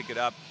goes to pick it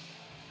up.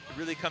 It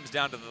really comes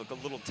down to the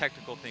little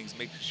technical things,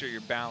 making sure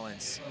your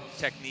balance,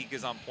 technique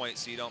is on point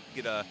so you don't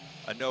get a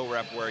no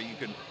rep where you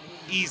can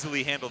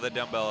easily handle the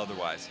dumbbell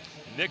otherwise.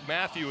 Nick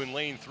Matthew in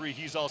lane 3,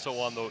 he's also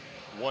on the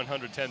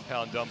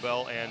 110-pound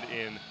dumbbell, and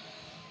in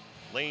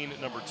lane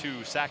number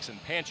 2, Saxon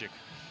Panchik,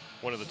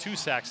 one of the two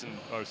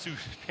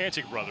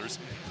Panchik brothers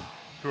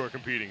who are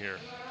competing here.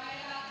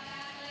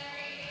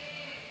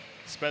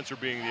 Spencer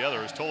being the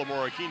other is Tola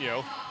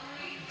Morikino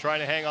trying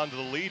to hang on to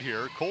the lead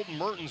here. Colton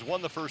Mertens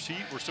won the first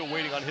heat. We're still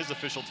waiting on his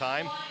official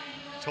time.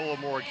 Tola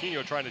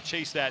Morikino trying to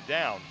chase that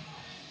down.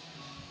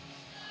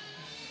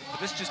 But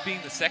this just being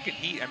the second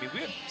heat, I mean,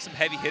 we have some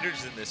heavy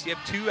hitters in this. You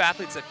have 2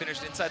 athletes that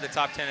finished inside the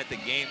top 10 at the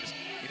Games,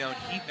 you know, in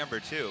heat number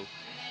 2.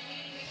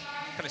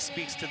 Kind of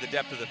speaks to the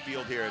depth of the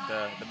field here at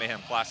the Mayhem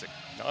Classic.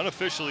 Now,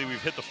 unofficially,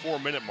 we've hit the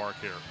 4-minute mark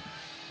here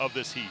of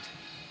this heat.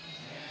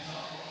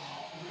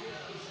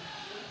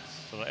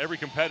 So now every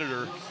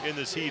competitor in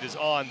this heat is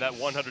on that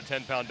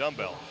 110-pound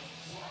dumbbell.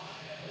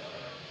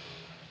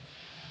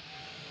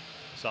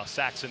 Saw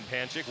Saxon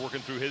Panchik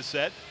working through his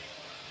set.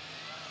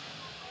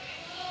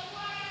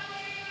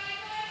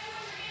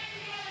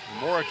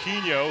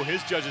 Morikino,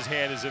 his judge's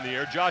hand is in the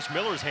air. Josh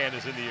Miller's hand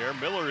is in the air.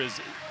 Miller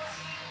is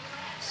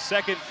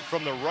second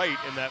from the right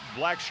in that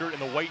black shirt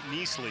and the white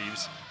knee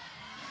sleeves.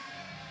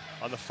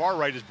 On the far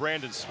right is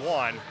Brandon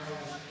Swan.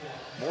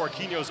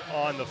 Morikino's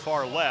on the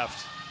far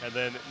left, and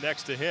then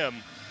next to him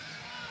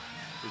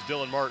is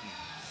Dylan Martin.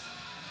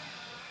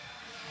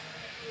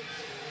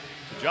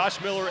 So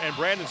Josh Miller and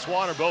Brandon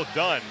Swan are both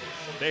done.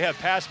 They have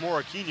passed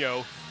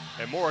Morikino,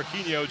 and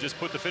Morikino just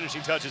put the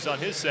finishing touches on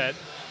his set.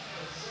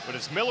 But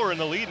it's Miller in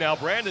the lead now,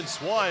 Brandon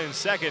Swan in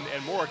second,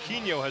 and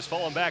Morikino has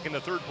fallen back into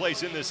third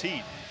place in this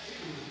heat.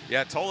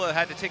 Yeah, Tola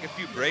had to take a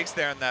few breaks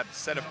there in that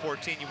set of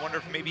 14. You wonder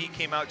if maybe he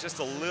came out just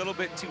a little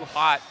bit too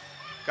hot,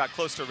 got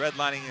close to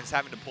redlining and is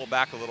having to pull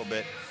back a little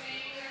bit.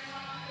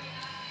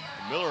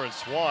 Miller and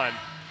Swan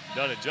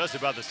done it just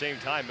about the same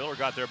time. Miller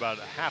got there about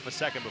half a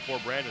second before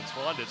Brandon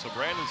Swan did. So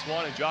Brandon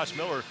Swan and Josh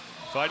Miller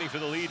fighting for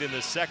the lead in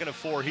the second of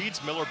 4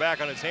 heats. Miller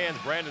back on his hands.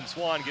 Brandon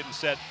Swan getting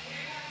set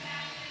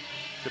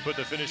to put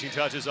the finishing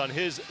touches on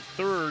his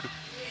third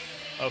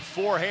of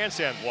 4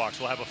 handstand walks.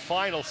 We'll have a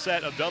final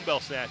set of dumbbell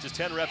snatches,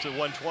 10 reps at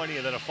 120,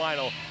 and then a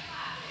final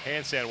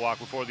handstand walk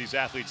before these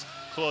athletes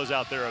close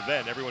out their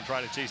event. Everyone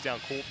trying to chase down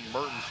Colton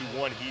Mertens, who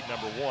won heat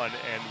number 1,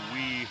 and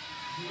we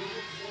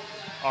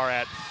are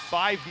at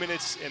 5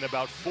 minutes and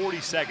about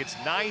 40 seconds.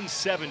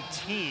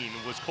 9:17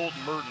 was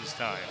Colton Mertens'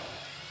 time.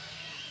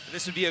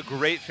 This would be a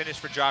great finish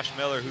for Josh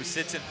Miller, who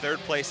sits in third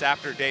place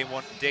after day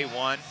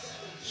one.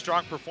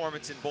 Strong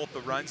performance in both the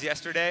runs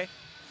yesterday.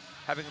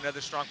 Having another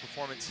strong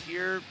performance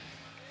here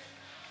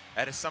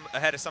ahead of some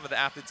of the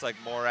athletes like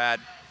Morad.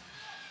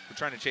 We're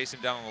trying to chase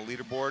him down on the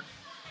leaderboard.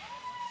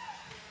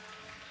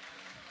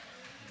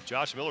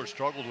 Josh Miller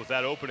struggled with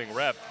that opening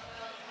rep.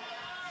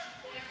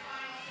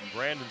 And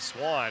Brandon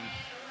Swan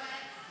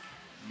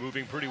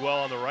moving pretty well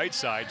on the right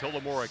side.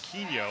 Tolamora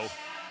Aquino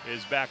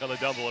is back on the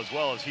dumbbell as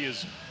well, as he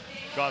has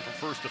gone from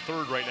first to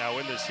third right now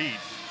in this heat.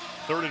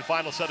 Third and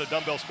final set of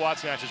dumbbell squat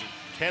snatches,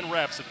 10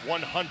 reps at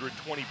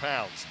 120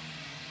 pounds.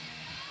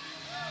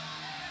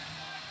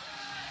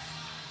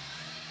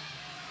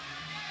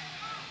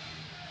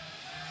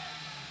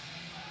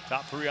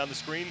 Top three on the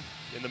screen.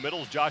 In the middle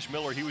is Josh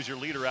Miller. He was your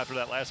leader after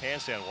that last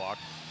handstand walk.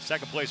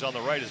 Second place on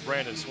the right is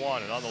Brandon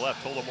Swan, and on the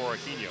left, Tolamora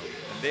Aquino.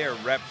 And they are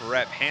rep for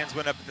rep. Hands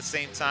went up at the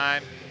same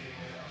time.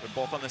 They're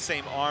both on the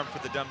same arm for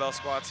the dumbbell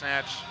squat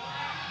snatch.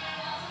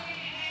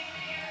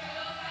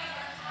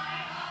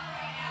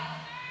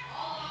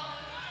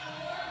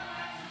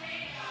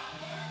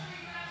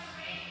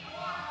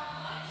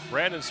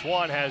 Brandon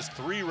Swan has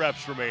 3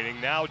 reps remaining.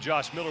 Now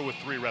Josh Miller with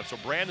 3 reps. So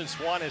Brandon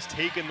Swan has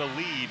taken the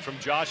lead from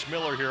Josh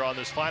Miller here on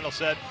this final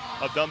set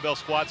of dumbbell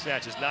squat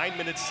snatches. 9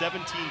 minutes,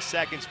 17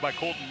 seconds by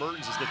Colton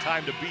Mertens is the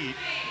time to beat.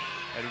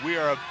 And we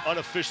are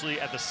unofficially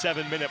at the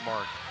 7-minute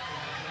mark.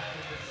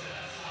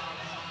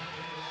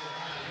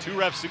 2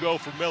 reps to go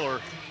for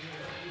Miller.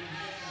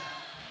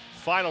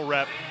 Final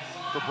rep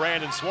for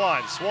Brandon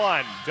Swan.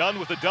 Swan done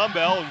with the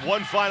dumbbell and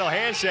 1 final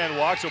handstand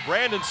walk. So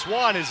Brandon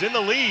Swan is in the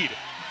lead.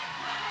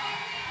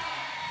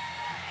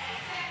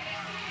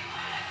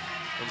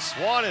 And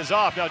Swan is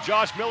off. Now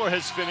Josh Miller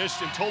has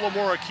finished and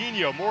Tolamora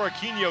Aquino.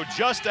 Aquino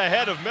just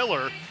ahead of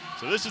Miller.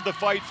 So this is the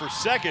fight for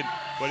second.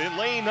 But in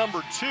lane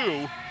number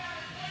 2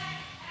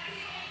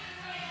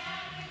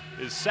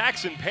 is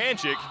Saxon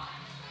Panchik.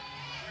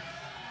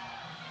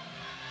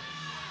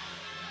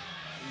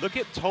 Look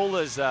at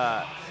Tola's,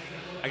 I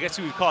guess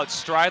we would call it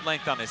stride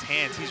length on his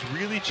hands. He's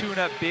really chewing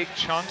up big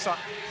chunks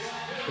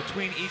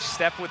between each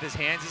step with his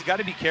hands. He's got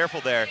to be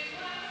careful there.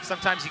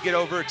 Sometimes you get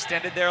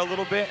overextended there a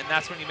little bit, and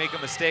that's when you make a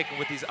mistake. And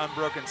with these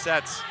unbroken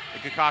sets,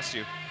 it could cost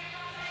you.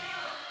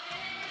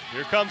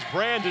 Here comes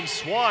Brandon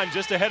Swan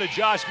just ahead of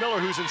Josh Miller,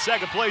 who's in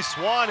second place.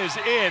 Swan is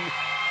in.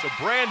 So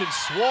Brandon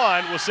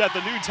Swan will set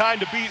the new time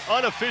to beat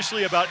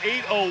unofficially about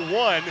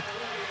 8:01.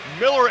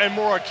 Miller and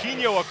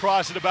Aquino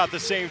across at about the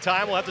same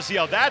time. We'll have to see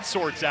how that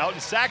sorts out.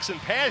 And Saxon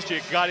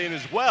Panchik got in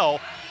as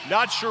well.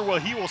 Not sure where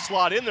he will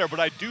slot in there, but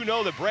I do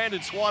know that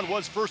Brandon Swan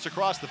was first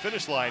across the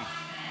finish line.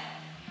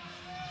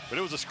 But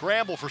it was a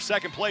scramble for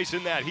second place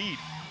in that heat.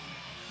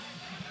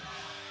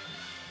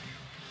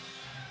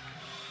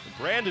 And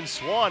Brandon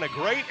Swan, a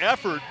great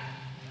effort.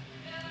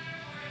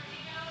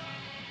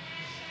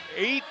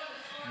 8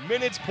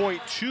 minutes,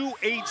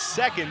 0.28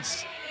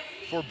 seconds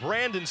for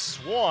Brandon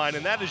Swan,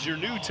 and that is your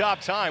new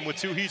top time with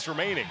 2 heats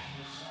remaining.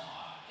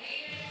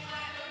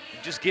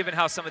 Just given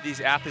how some of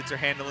these athletes are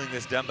handling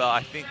this dumbbell,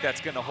 I think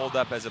that's going to hold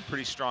up as a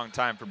pretty strong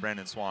time for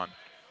Brandon Swan.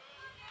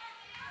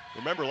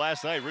 Remember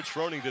last night, Rich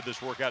Froning did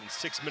this workout in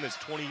 6 minutes,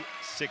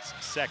 26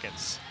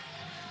 seconds.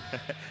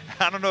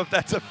 I don't know if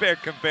that's a fair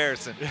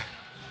comparison.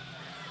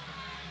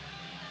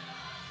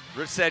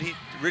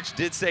 Rich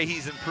did say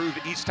he's improved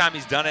each time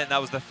he's done it, and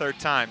that was the 3rd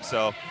time,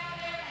 so.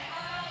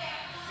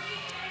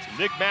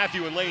 Nick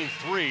Matthew in lane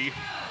 3,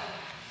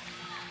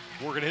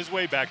 working his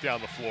way back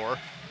down the floor.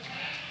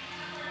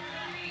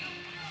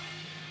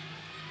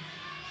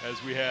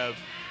 As we have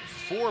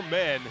 4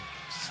 men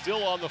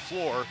still on the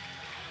floor.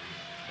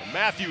 And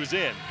Matthew is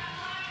in.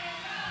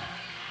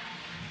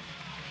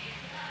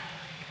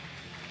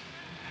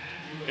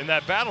 In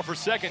that battle for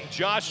second,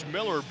 Josh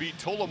Miller beat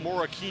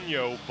Tolamora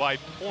Aquino by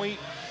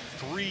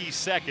 0.3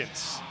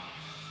 seconds.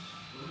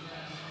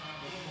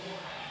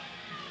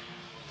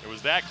 It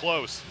was that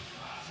close.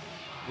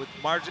 With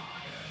margin.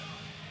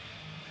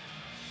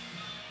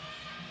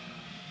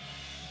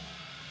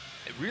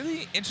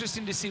 Really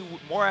interesting to see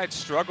Morad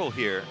struggle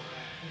here.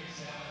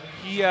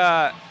 He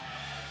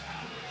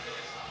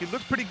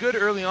looked pretty good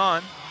early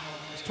on.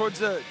 He was towards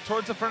the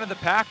front of the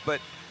pack, but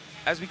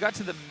as we got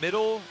to the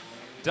middle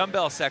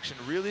dumbbell section,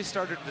 really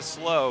started to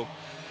slow.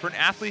 For an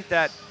athlete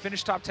that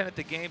finished top 10 at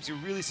the games, you're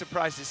really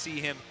surprised to see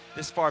him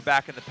this far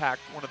back in the pack,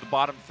 one of the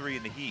bottom 3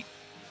 in the heat.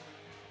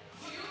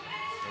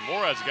 And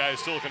Morad's a guy who's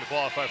still looking to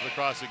qualify for the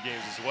CrossFit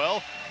Games as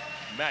well.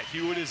 Matt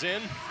Hewitt is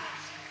in.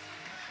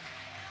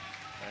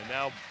 And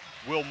now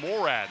Will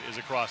Morad is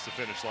across the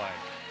finish line.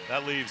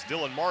 That leaves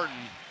Dylan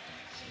Martin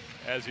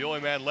as the only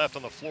man left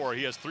on the floor.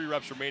 He has 3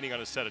 reps remaining on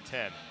his set of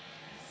 10.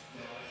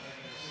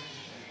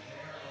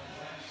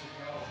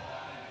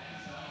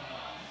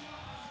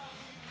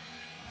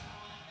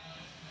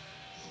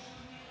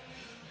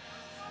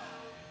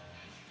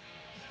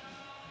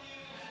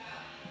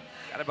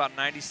 Got about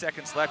 90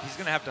 seconds left. He's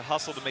going to have to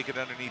hustle to make it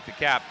underneath the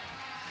cap.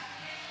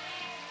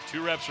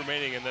 2 reps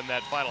remaining and then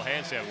that final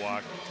handstand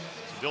walk.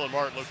 So Dylan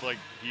Martin looks like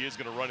he is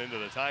going to run into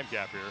the time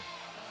cap here.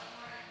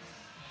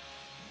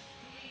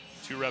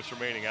 2 reps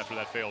remaining after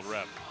that failed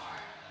rep.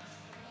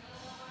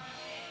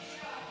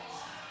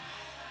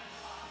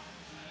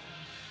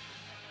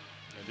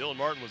 And Dylan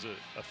Martin was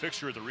a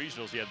fixture at the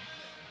regionals. He had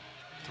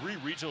 3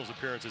 regionals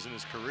appearances in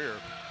his career.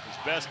 His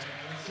best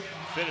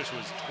finish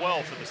was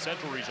 12th at the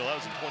Central Regional. That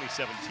was in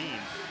 2017.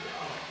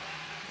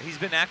 He's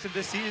been active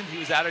this season. He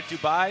was out at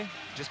Dubai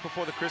just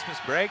before the Christmas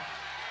break.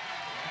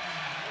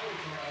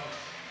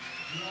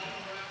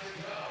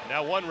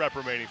 Now 1 rep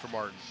remaining for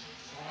Martin.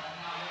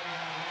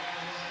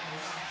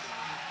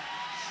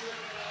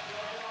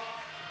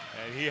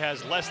 And he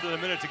has less than a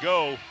minute to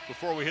go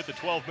before we hit the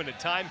 12-minute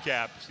time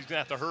cap. So he's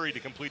going to have to hurry to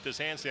complete this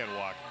handstand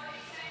walk.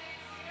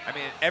 I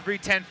mean, every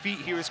 10 feet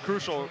here is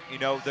crucial. You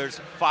know,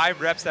 there's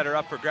 5 reps that are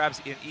up for grabs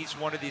in each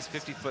one of these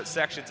 50-foot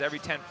sections. Every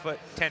 10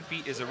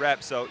 feet is a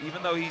rep. So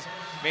even though he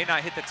may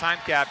not hit the time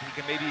cap, he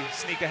can maybe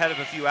sneak ahead of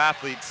a few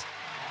athletes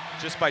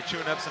just by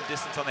chewing up some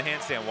distance on the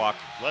handstand walk.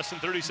 Less than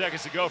 30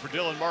 seconds to go for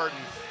Dylan Martin.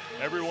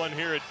 Everyone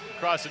here at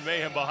CrossFit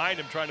Mayhem behind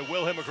him trying to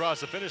will him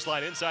across the finish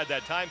line inside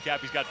that time cap.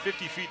 He's got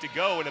 50 feet to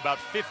go in about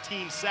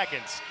 15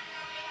 seconds.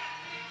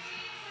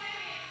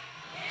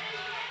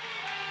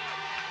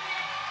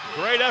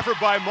 Great effort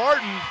by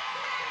Martin.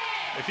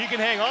 If he can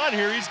hang on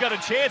here, he's got a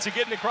chance of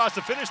getting across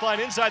the finish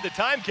line inside the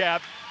time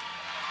cap.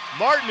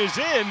 Martin is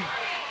in,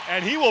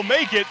 and he will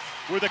make it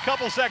with a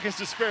couple seconds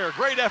to spare.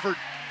 Great effort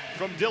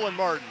from Dylan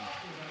Martin.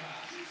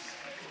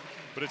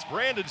 But it's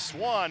Brandon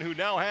Swan who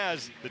now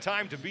has the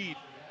time to beat.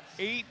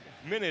 8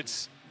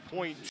 minutes,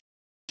 0.2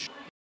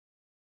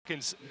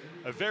 seconds.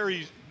 A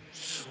very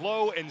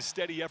slow and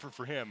steady effort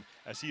for him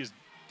as he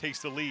takes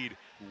the lead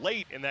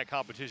late in that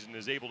competition and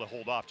is able to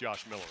hold off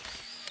Josh Miller.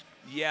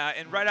 Yeah,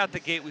 and right out the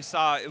gate we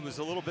saw it was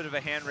a little bit of a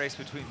hand race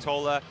between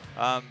Tola,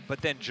 but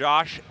then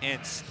Josh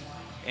and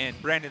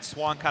Brandon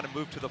Swan kind of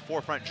moved to the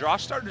forefront.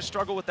 Josh started to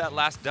struggle with that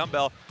last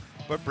dumbbell,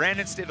 but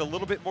Brandon stayed a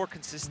little bit more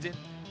consistent,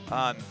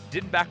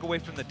 didn't back away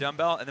from the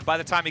dumbbell, and then by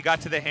the time he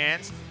got to the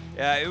hands,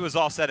 it was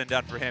all said and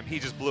done for him. He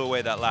just blew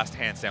away that last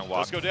handstand walk.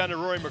 Let's go down to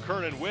Rory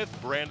McKernan with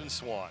Brandon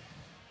Swan.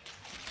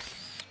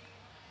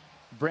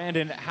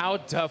 Brandon, how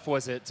tough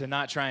was it to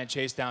not try and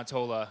chase down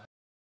Tola?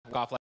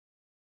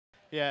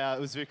 Yeah,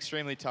 it was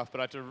extremely tough, but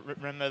I have to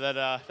remember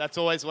that that's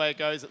always the way it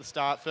goes at the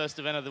start. First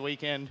event of the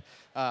weekend,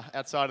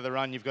 outside of the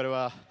run, you've got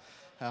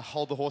to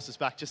hold the horses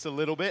back just a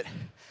little bit.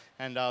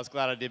 And I was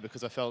glad I did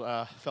because I felt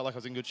like I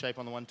was in good shape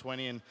on the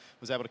 120 and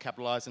was able to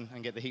capitalize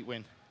and get the heat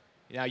win.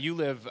 Now, you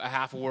live a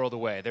half a world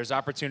away. There's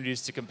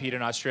opportunities to compete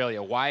in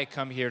Australia. Why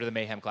come here to the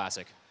Mayhem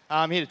Classic?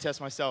 I'm here to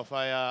test myself.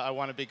 I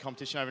won a big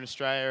competition over in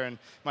Australia, and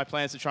my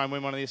plan is to try and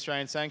win one of the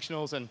Australian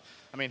Sanctionals. And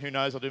I mean, who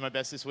knows? I'll do my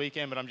best this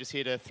weekend, but I'm just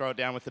here to throw it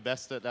down with the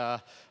best that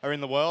are in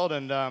the world.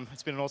 And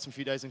it's been an awesome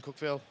few days in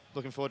Cookeville.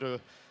 Looking forward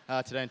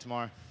to today and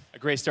tomorrow. A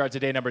great start to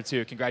day number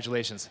 2.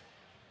 Congratulations.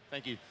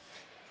 Thank you.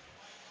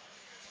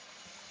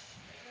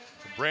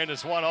 Brandon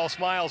Swan all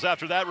smiles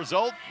after that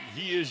result.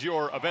 He is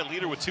your event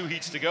leader with 2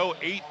 heats to go,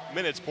 8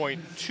 minutes,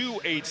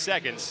 0.28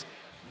 seconds.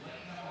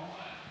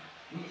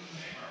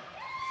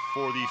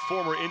 For the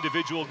former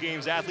individual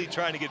games athlete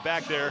trying to get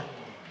back there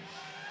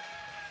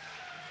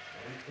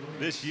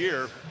this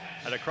year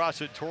at a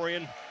CrossFit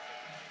Torian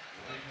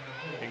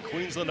in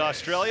Queensland,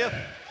 Australia.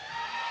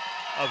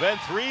 Event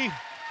 3,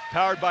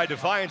 powered by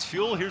Defiance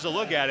Fuel. Here's a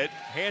look at it.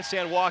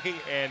 Handstand walking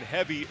and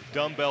heavy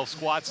dumbbell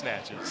squat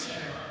snatches.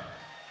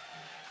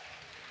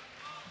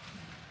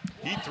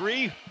 Heat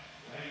 3,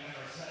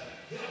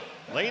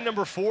 lane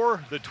number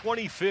 4, the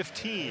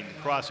 2015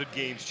 CrossFit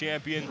Games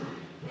champion,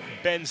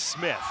 Ben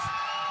Smith.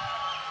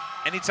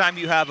 Anytime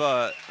you have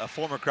a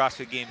former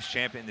CrossFit Games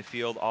champion in the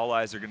field, all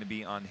eyes are going to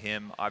be on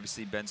him.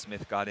 Obviously, Ben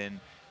Smith got in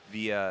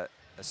via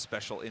a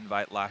special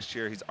invite last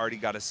year. He's already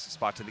got a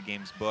spot to the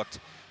games booked.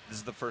 This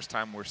is the first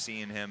time we're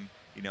seeing him,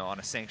 you know, on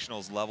a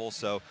sanctionals level.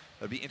 So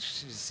it'll be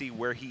interesting to see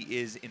where he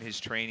is in his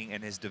training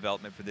and his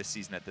development for this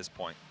season at this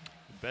point.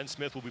 Ben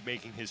Smith will be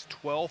making his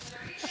 12th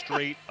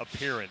straight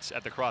appearance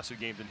at the CrossFit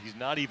Games, and he's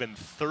not even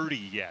 30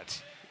 yet.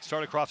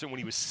 Started CrossFit when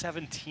he was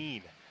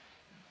 17.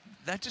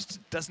 That just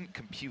doesn't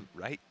compute,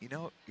 right? You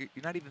know, you're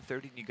not even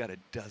 30 and you got a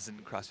dozen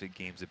CrossFit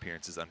Games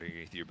appearances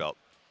underneath your belt.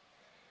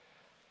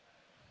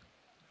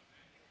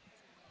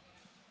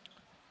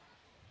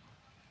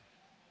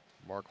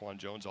 Marquand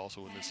Jones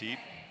also in this heat.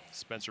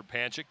 Spencer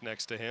Panchik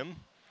next to him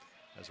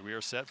as we are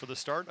set for the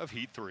start of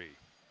Heat 3.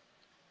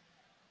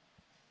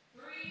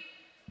 3,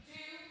 2,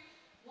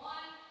 1,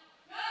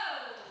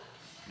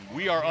 go!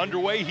 We are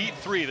underway, Heat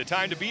 3. The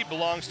time to beat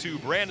belongs to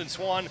Brandon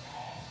Swan.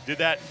 Did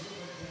that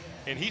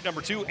in heat number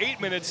 2, 8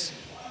 minutes,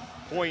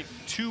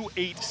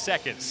 0.28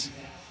 seconds.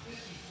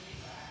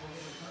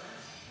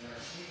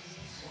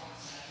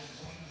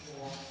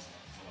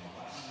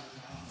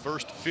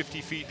 First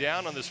 50 feet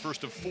down on this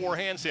first of 4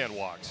 handstand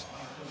walks.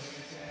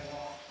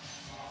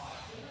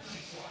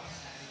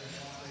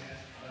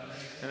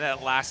 In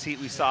that last heat,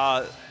 we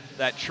saw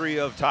that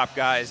trio of top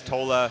guys,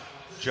 Tola,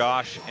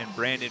 Josh, and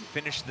Brandon,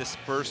 finish this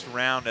first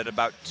round at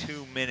about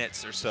 2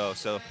 minutes or so.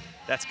 So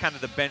that's kind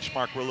of the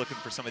benchmark we're looking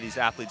for some of these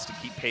athletes to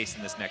keep pace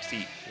in this next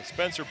heat.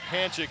 Spencer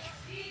Panchik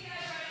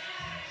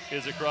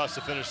is across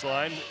the finish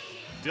line.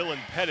 Dylan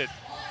Pettit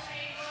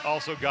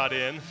also got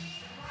in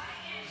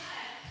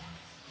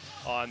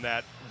on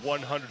that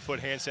 100-foot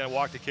handstand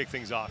walk to kick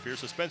things off here.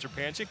 So Spencer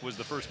Panchik was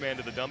the first man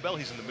to the dumbbell.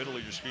 He's in the middle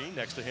of your screen.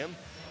 Next to him,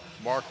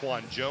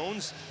 Marquand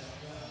Jones.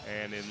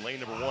 And in lane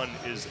number 1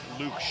 is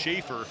Luke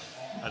Schaefer.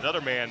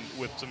 another man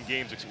with some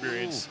games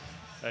experience.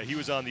 He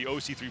was on the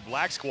OC3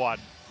 Black Squad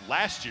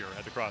last year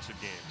at the CrossFit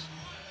Games.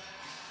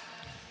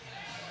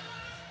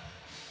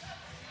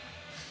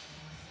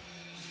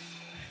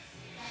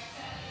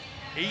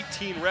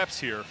 "18 reps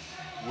here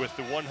with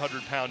the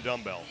 100-pound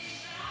dumbbell.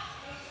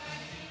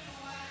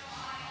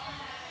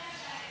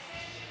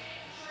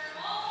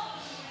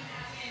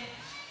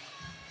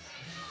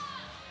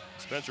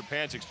 Spencer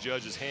Panchik's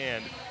judge's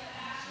hand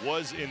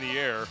was in the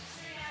air.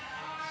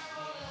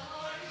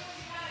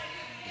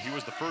 He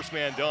was the first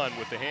man done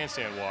with the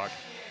handstand walk.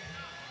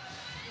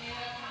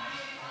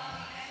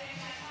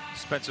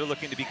 Spencer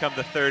looking to become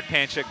the third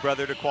Panchik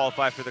brother to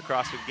qualify for the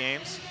CrossFit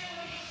Games.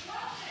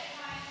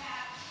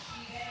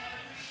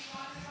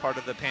 Part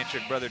of the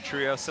Panchik brother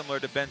trio, similar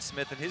to Ben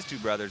Smith and his two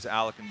brothers,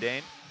 Alec and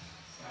Dane.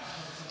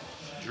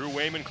 Drew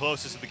Wayman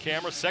closest to the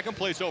camera, second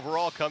place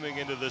overall coming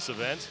into this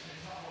event.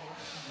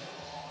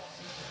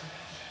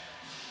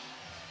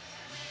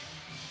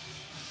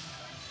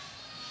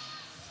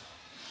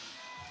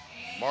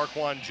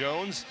 Marquand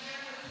Jones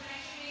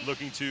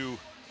looking to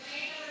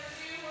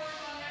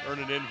earn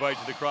an invite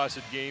to the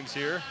CrossFit Games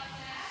here.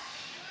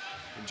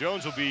 And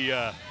Jones will be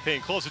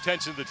paying close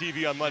attention to the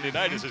TV on Monday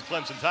night as his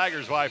Clemson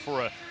Tigers vie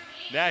for a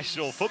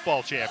National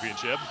Football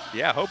Championship.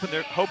 Yeah,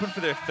 hoping for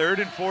their third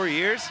in 4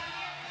 years.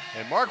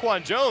 And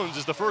Marquand Jones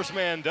is the first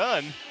man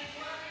done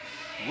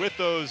with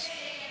those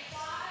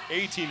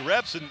 18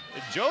 reps. And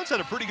Jones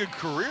had a pretty good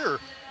career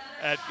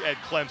at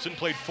Clemson,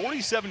 played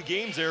 47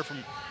 games there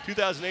from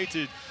 2008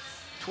 to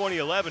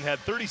 2011, had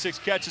 36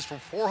 catches for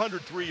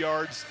 403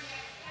 yards,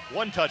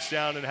 1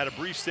 touchdown, and had a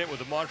brief stint with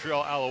the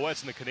Montreal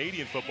Alouettes in the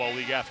Canadian Football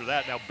League after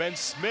that. Now Ben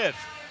Smith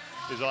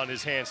is on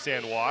his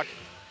handstand walk.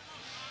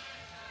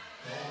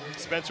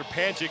 Spencer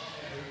Panchik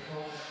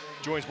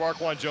joins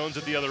Marquand Jones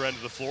at the other end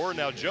of the floor.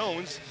 Now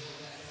Jones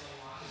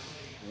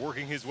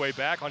working his way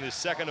back on his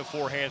second of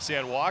 4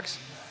 handstand walks.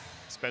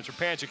 Spencer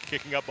Panchik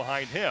kicking up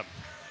behind him.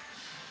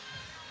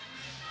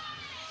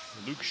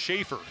 Luke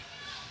Schaefer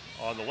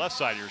on the left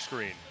side of your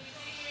screen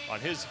on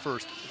his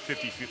first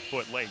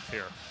 50-foot length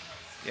here.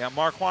 Yeah,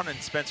 Marquand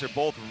and Spencer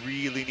both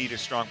really need a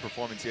strong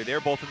performance here. They're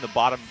both in the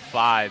bottom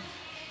 5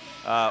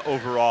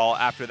 overall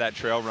after that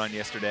trail run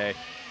yesterday.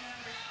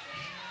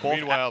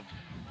 Meanwhile,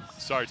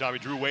 sorry, Tommy,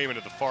 Drew Wayman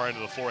at the far end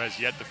of the floor has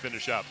yet to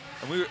finish up.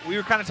 And we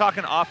were kind of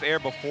talking off air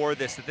before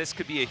this that this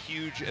could be a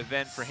huge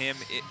event for him,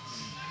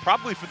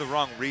 probably for the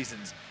wrong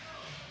reasons.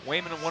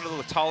 Wayman, one of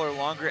the taller,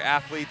 longer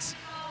athletes,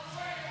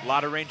 a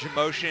lot of range of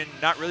motion,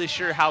 not really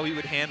sure how he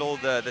would handle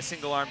the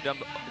single arm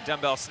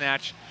dumbbell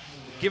snatch.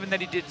 Given that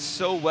he did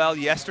so well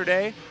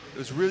yesterday, it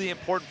was really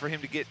important for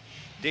him to get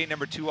day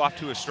number 2 off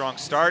to a strong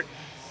start.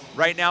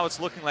 Right now it's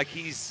looking like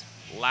he's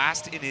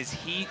last in his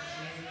heat.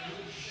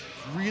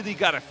 Really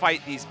got to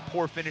fight these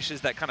poor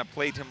finishes that kind of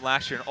plagued him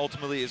last year, and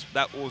ultimately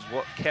that was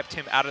what kept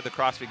him out of the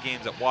CrossFit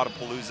Games at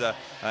Wadapalooza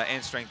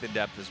and Strength in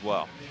Depth as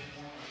well.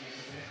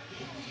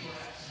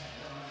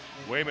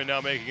 Wayman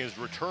now making his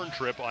return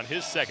trip on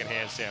his second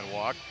handstand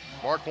walk.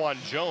 Marquand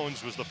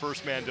Jones was the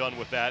first man done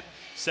with that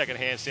second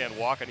handstand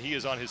walk, and he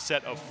is on his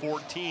set of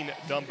 14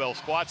 dumbbell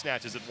squat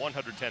snatches at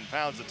 110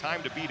 pounds. The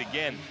time to beat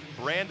again,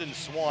 Brandon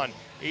Swan,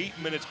 8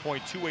 minutes,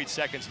 0.28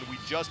 seconds, and we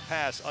just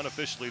passed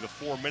unofficially the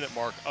 4-minute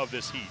mark of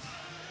this heat.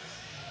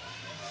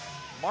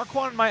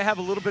 Marquand might have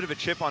a little bit of a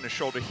chip on his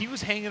shoulder. He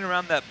was hanging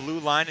around that blue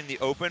line in the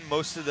open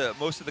most of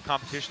the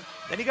competition.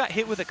 Then he got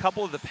hit with a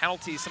couple of the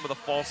penalties, some of the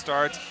false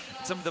starts,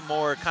 some of the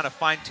more kind of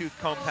fine-tooth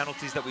comb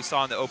penalties that we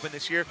saw in the open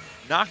this year.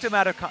 Knocked him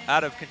out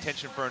of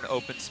contention for an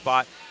open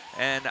spot,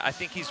 and I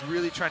think he's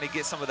really trying to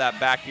get some of that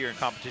back here in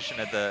competition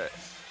at the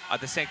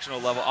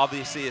sanctional level.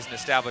 Obviously, as an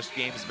established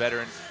Games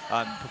veteran,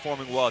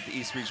 performing well at the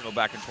East Regional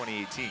back in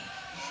 2018.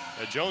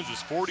 Jones was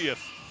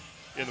 40th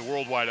in the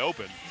Worldwide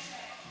Open,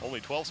 only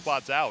 12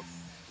 spots out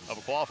of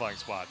a qualifying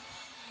spot.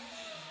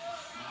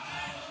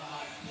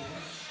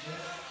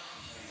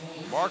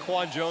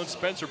 Marquand Jones,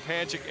 Spencer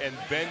Panchik, and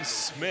Ben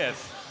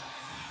Smith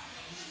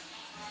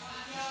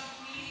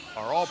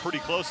are all pretty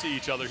close to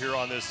each other here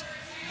on this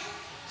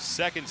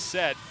second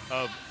set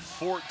of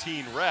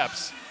 14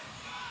 reps.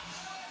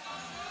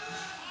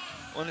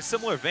 Well, in a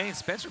similar vein,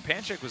 Spencer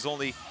Panchik was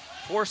only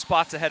 4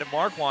 spots ahead of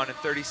Marquand in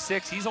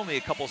 36. He's only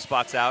a couple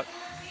spots out,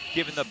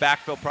 given the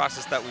backfill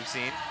process that we've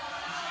seen.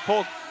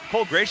 Cole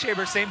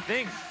Grayshaber, same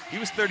thing. He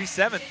was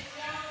 37th.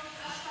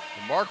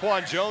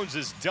 Marquand Jones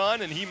is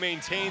done, and he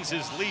maintains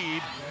his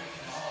lead.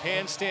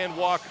 Handstand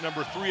walk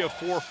number 3 of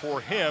 4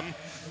 for him.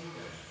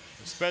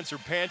 Spencer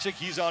Panchik,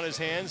 he's on his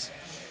hands.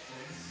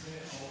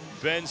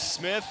 Ben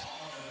Smith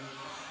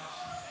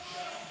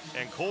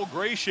and Cole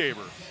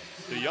Grayshaber,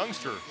 the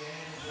youngster.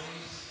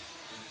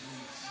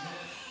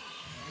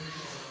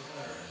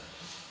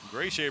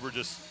 Grayshaber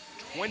just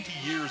 20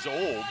 years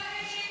old.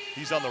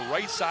 He's on the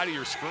right side of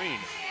your screen.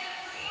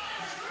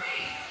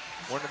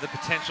 One of the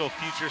potential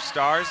future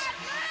stars.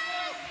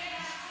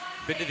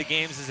 Been to the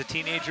Games as a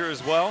teenager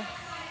as well.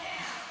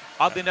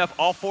 Oddly enough,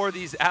 all 4 of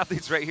these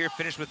athletes right here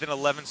finished within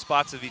 11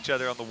 spots of each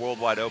other on the World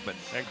Wide Open.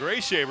 And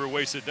Grayshaber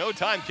wasted no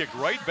time, kicked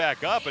right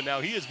back up, and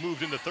now he has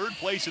moved into 3rd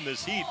place in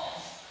this heat.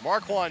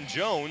 Marquand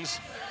Jones,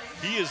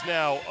 he is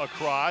now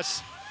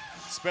across.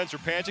 Spencer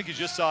Panchik, you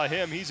just saw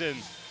him. He's in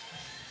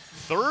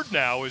 3rd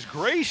now as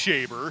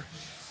Grayshaber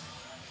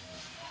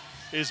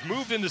is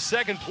moved into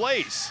 2nd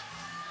place,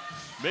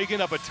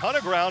 making up a ton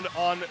of ground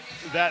on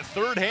that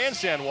 3rd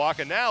handstand walk.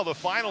 And now the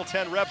final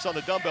 10 reps on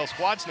the dumbbell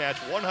squat snatch,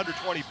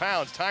 120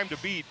 pounds, time to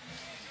beat,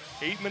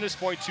 8 minutes,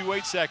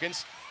 0.28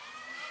 seconds.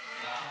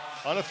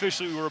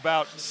 Unofficially, we're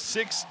about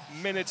 6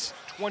 minutes,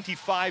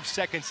 25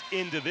 seconds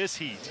into this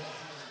heat.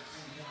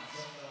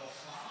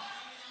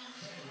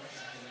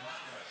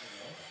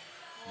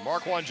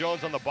 Marquand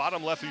Jones on the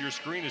bottom left of your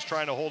screen is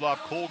trying to hold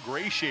off Cole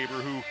Grayshaber,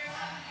 who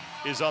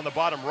is on the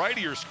bottom right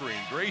of your screen.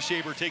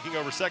 Grayshaber taking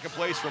over 2nd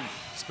place from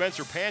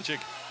Spencer Panchik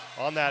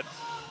on that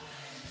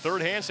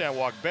 3rd handstand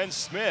walk. Ben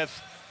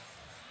Smith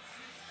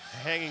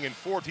hanging in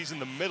 4th. He's in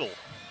the middle.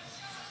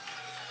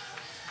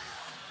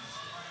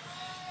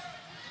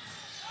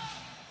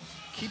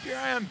 Keep your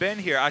eye on Ben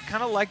here. I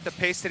kind of like the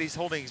pace that he's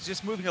holding. He's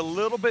just moving a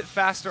little bit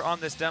faster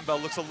on this dumbbell.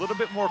 Looks a little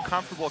bit more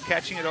comfortable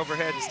catching it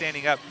overhead and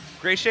standing up.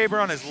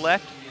 Grayshaber on his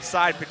left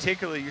side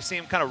particularly, you're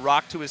seeing him kind of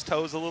rock to his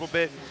toes a little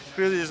bit.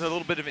 Clearly there's a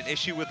little bit of an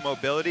issue with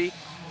mobility.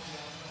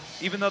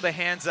 Even though the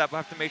hand's up, I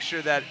have to make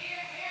sure that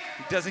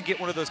he doesn't get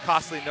one of those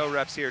costly no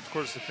reps here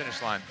towards the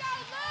finish line.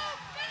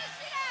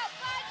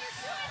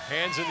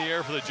 Hands in the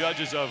air for the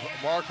judges of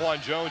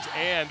Marquand Jones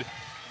and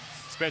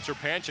Spencer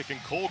Panchik,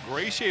 and Cole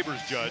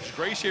Grayshaber's judge.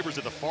 Grayshaber's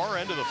at the far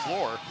end of the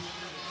floor.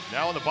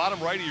 Now on the bottom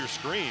right of your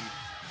screen.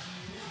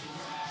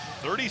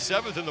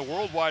 37th in the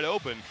World Wide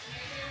Open.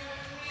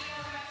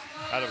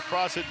 Out of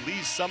CrossFit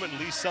Lee's Summit in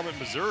Lee's Summit,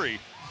 Missouri.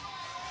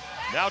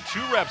 Now 2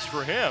 reps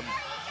for him.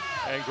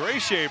 And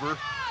Grayshaber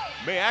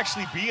may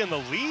actually be in the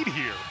lead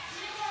here.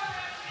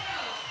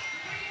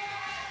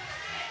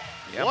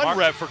 Yeah, 1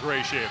 rep for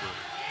Grayshaber.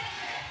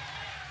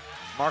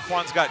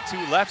 Marquand's got 2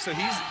 left, so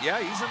he's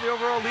in the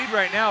overall lead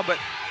right now, but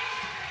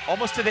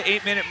almost to the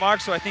 8-minute mark,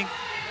 so I think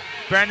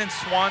Brandon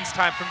Swan's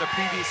time from the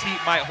previous heat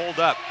might hold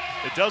up.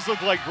 It does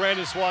look like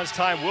Brandon Swan's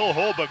time will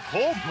hold, but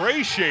Cole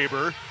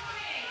Grayshaber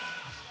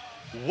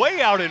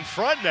way out in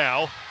front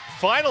now.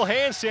 Final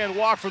handstand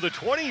walk for the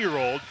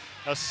 20-year-old.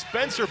 Now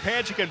Spencer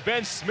Panchik and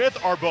Ben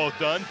Smith are both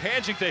done.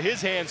 Panchik to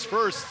his hands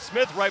first,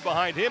 Smith right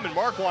behind him, and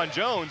Marquand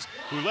Jones,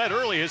 who led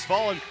early, has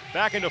fallen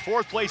back into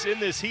 4th place in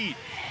this heat.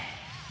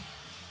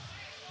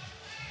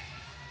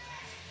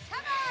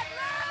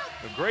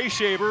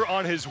 Grayshaber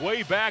on his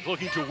way back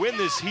looking to win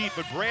this heat,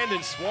 but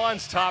Brandon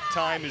Swan's top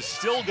time is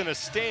still going to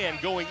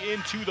stand going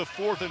into the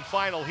 4th and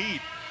final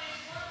heat.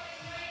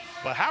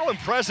 But how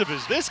impressive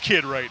is this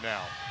kid right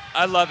now?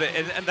 I love it,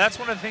 and that's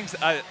one of the things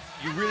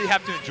you really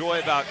have to enjoy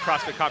about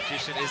CrossFit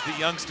competition is the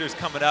youngsters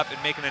coming up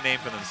and making a name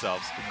for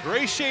themselves.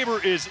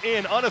 Grayshaber is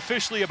in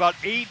unofficially about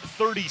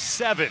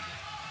 8:37.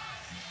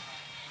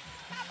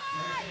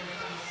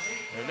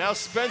 And now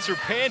Spencer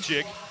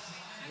Panchik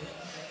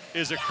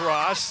is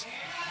across.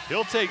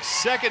 He'll take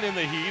 2nd in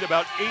the heat,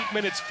 about 8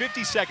 minutes,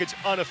 50 seconds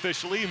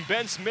unofficially, and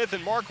Ben Smith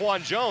and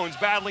Marquand Jones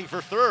battling for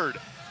 3rd.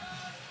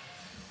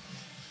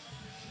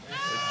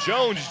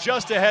 Jones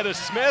just ahead of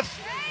Smith.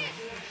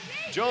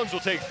 Jones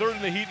will take 3rd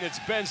in the heat, and it's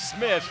Ben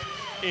Smith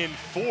in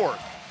 4th.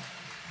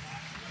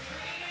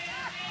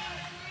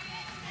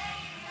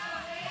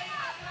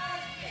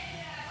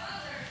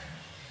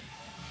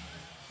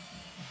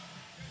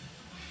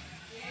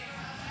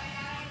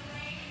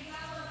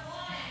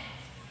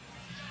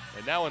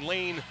 And now in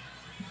lane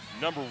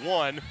number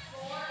 1,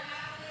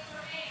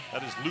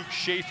 that is Luke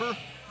Schaefer,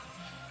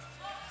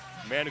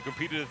 man who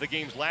competed at the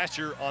games last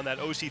year on that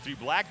OC3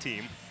 Black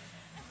team.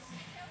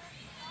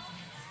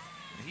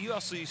 He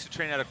also used to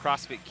train out of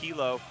CrossFit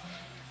Kilo,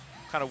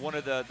 kind of one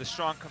of the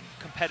strong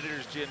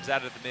competitors gyms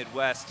out of the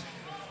Midwest.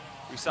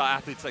 We saw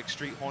athletes like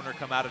Street Horner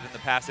come out of it in the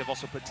past. They've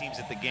also put teams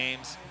at the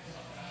games.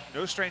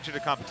 No stranger to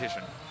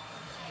competition.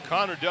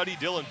 Connor Duddy,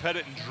 Dylan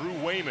Pettit, and Drew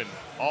Wayman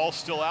all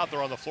still out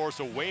there on the floor.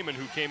 So Wayman,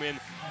 who came in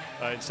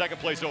 2nd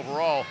place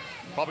overall,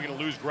 probably going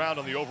to lose ground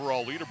on the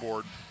overall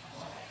leaderboard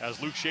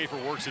as Luke Schaefer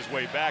works his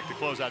way back to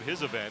close out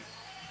his event,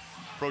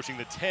 approaching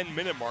the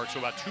 10-minute mark, so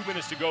about 2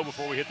 minutes to go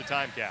before we hit the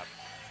time cap.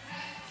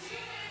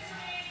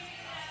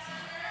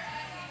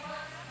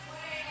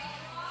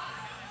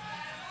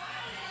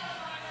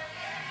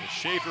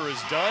 Schaefer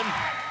is done,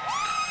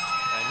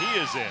 and he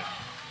is in.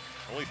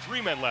 Only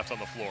 3 men left on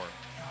the floor.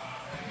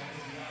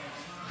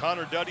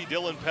 Connor Duddy,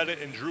 Dylan Pettit,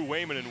 and Drew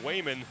Wayman, and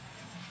Wayman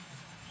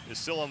is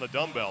still on the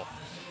dumbbell,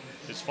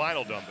 his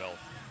final dumbbell.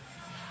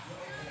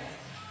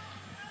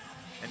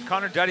 And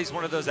Connor Duddy's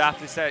one of those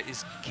athletes that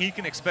he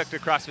can expect a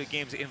CrossFit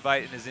Games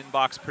invite in his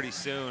inbox pretty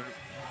soon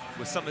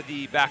with some of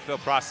the backfill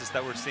process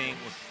that we're seeing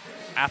with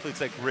athletes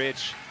like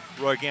Rich,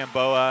 Roy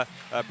Gamboa,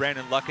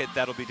 Brandon Luckett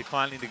that'll be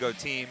declining to go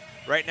team.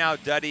 Right now,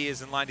 Duddy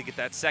is in line to get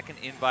that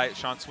 2nd invite.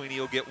 Sean Sweeney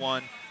will get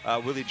one.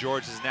 Willie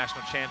George is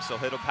national champ, so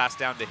it'll pass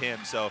down to him.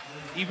 So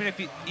even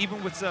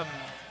with some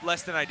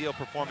less than ideal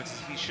performances,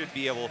 he should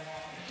be able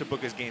to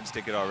book his games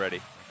ticket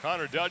already.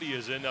 Connor Duddy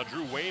is in. Now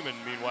Drew Wayman,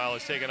 meanwhile,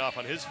 is taking off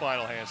on his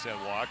final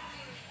handstand walk.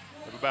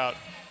 We have about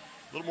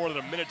a little more than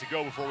a minute to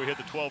go before we hit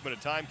the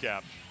 12-minute time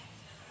cap.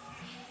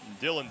 And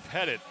Dylan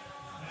Pettit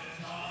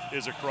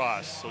is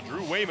across. So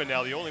Drew Wayman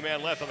now the only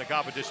man left on the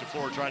competition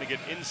floor trying to get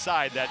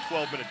inside that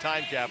 12-minute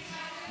time cap.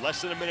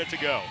 Less than a minute to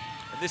go.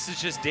 And this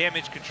is just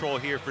damage control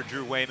here for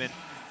Drew Wayman.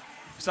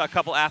 We saw a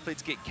couple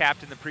athletes get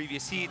capped in the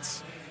previous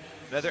heats.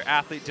 Another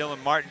athlete,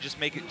 Dylan Martin, just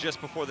make it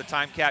just before the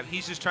time cap.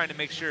 He's just trying to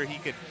make sure he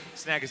can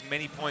snag as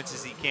many points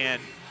as he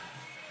can,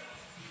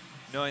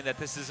 knowing that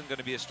this isn't going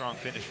to be a strong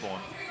finish for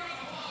him.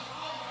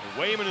 And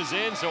Wayman is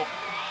in, so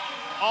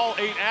all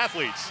 8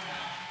 athletes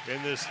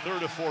in this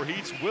third of 4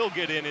 heats will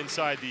get in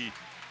inside the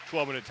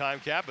 12-minute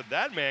time cap. But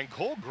that man,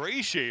 Cole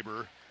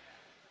Grayshaber,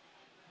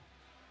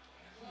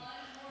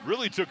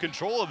 really took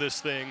control of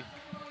this thing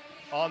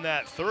on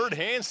that third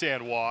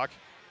handstand walk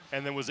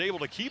and then was able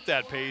to keep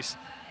that pace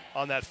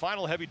on that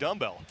final heavy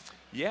dumbbell.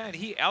 Yeah, and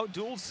he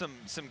outdueled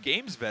some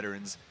games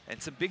veterans and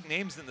some big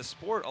names in the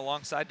sport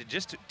alongside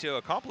to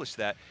accomplish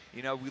that.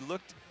 You know, we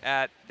looked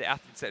at the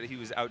athletes that he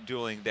was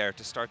outdueling there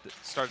to start.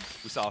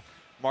 We saw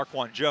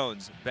Marquand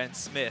Jones, Ben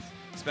Smith,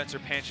 Spencer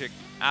Panchik,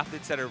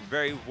 athletes that are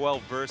very well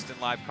versed in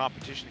live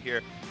competition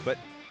here. But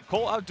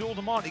Cole outdueled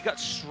them all. He got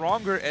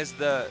stronger as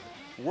the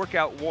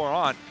workout wore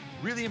on.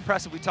 Really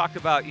impressive. We talked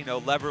about, you know,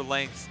 lever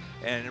lengths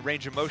and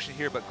range of motion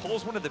here, but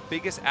Cole's one of the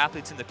biggest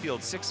athletes in the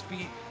field, 6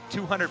 feet,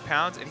 200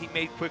 pounds, and he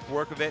made quick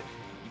work of it.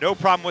 No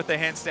problem with the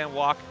handstand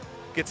walk.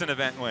 Gets an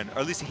event win,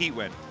 or at least a heat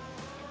win.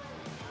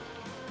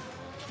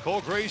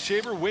 Cole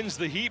Grayshaber wins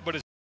the heat, but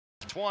is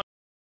Twan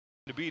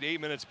to beat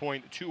 8 minutes,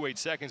 0.28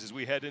 seconds as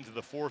we head into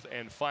the 4th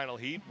and final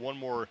heat. One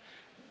more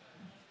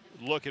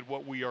look at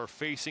what we are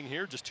facing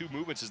here. Just 2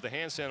 movements is the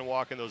handstand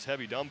walk and those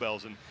heavy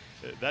dumbbells. And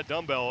that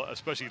dumbbell,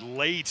 especially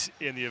late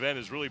in the event,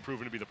 has really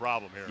proven to be the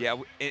problem here.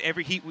 Yeah, in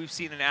every heat we've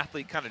seen an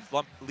athlete kind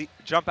of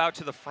jump out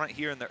to the front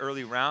here in the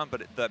early round,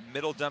 but the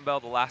middle dumbbell,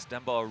 the last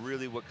dumbbell are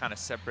really what kind of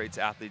separates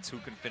athletes who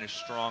can finish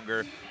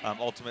stronger,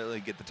 ultimately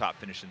get the top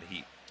finish in the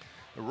heat.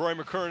 Roy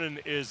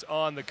McKernan is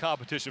on the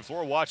competition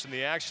floor watching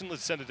the action.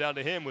 Let's send it down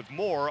to him with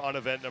more on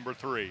event number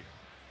 3.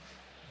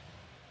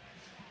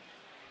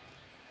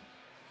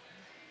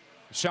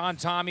 Sean,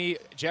 Tommy,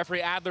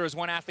 Jeffrey Adler is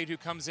one athlete who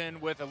comes in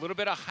with a little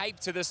bit of hype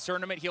to this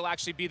tournament. He'll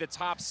actually be the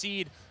top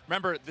seed.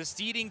 Remember, the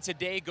seeding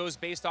today goes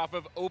based off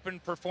of open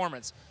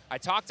performance. I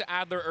talked to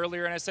Adler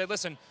earlier and I said,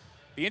 listen,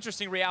 the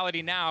interesting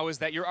reality now is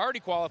that you're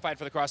already qualified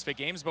for the CrossFit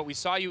Games, but we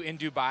saw you in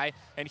Dubai,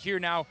 and here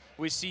now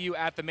we see you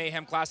at the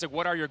Mayhem Classic.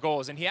 What are your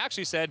goals? And he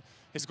actually said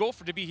his goal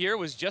to be here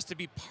was just to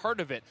be part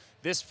of it.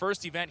 This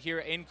first event here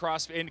in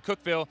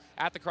Cookeville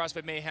at the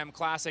CrossFit Mayhem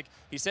Classic.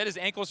 He said his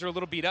ankles are a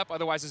little beat up,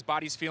 otherwise his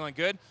body's feeling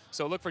good.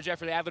 So look for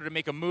Jeffrey Adler to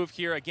make a move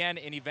here again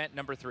in event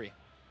number 3.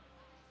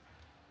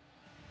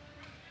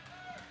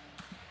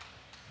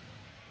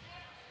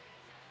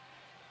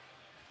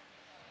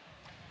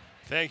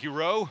 Thank you,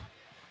 Ro.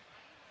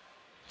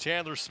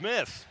 Chandler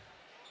Smith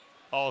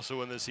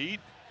also in this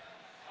heat.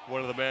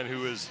 One of the men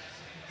who has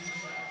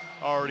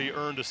already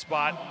earned a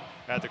spot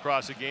at the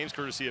CrossFit Games,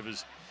 courtesy of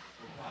his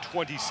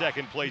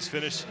 22nd place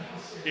finish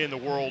in the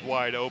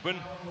Worldwide Open.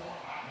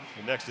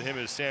 And next to him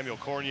is Samuel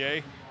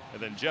Cornier,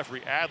 and then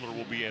Jeffrey Adler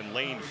will be in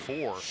lane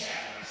 4.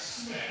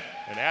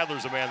 And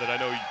Adler's a man that I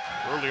know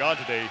early on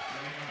today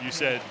you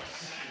said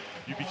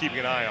you'd be keeping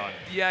an eye on.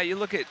 Yeah, you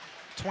look at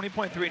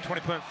 20.3 and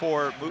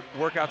 20.4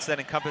 workouts that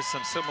encompass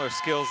some similar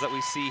skills that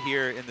we see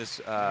here in this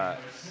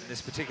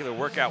particular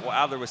workout. Well,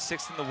 Adler was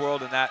 6th in the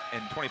world in that in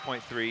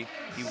 20.3.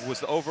 He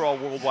was the overall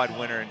worldwide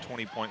winner in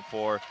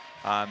 20.4.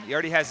 He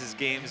already has his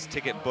games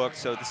ticket booked,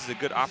 so this is a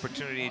good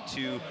opportunity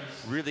to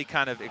really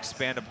kind of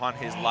expand upon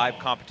his live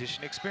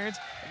competition experience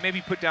and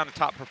maybe put down a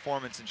top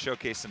performance and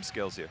showcase some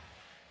skills here.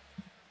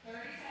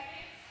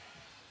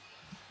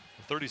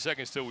 30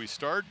 seconds till we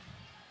start.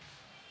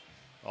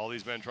 All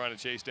these men trying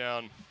to chase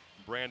down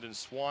Brandon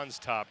Swan's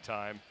top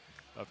time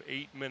of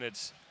 8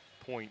 minutes,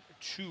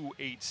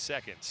 0.28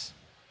 seconds.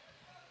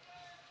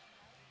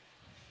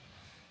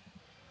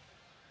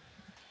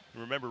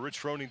 Remember,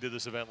 Rich Froning did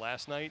this event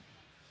last night,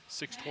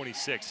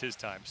 6:26 his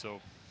time.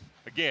 So,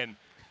 again,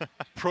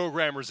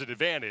 programmer's an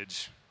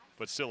advantage,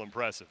 but still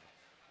impressive.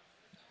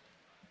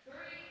 3,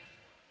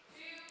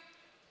 2,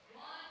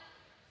 1,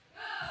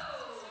 go!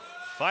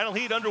 Final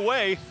heat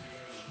underway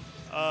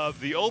of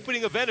the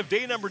opening event of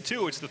day number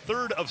 2. It's the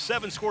 3rd of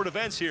 7 scored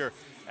events here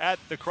at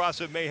the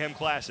CrossFit Mayhem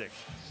Classic.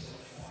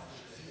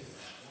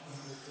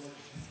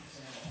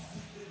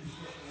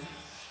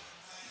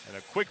 And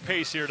a quick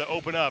pace here to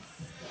open up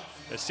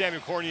as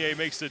Samuel Cornier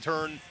makes the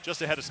turn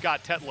just ahead of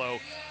Scott Tetlow.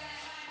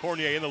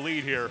 Cornier in the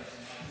lead here,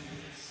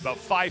 about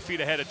 5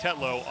 feet ahead of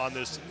Tetlow on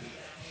this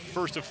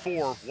first of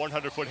 4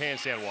 100-foot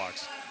handstand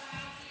walks.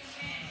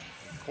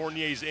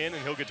 Cornier's in,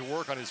 and he'll get to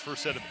work on his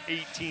first set of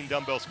 18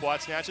 dumbbell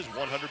squat snatches,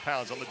 100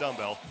 pounds on the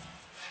dumbbell.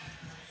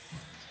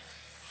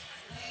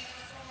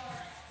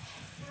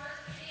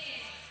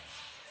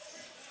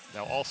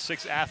 Now all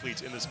 6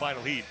 athletes in this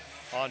final heat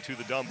onto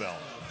the dumbbell.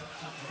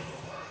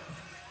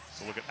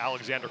 So look at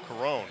Alexander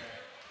Caron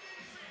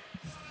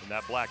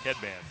that black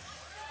headband.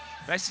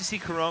 Nice to see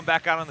Caron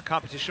back out on the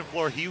competition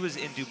floor. He was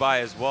in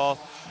Dubai as well.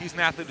 He's an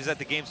athlete who was at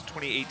the games in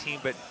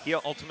 2018, but he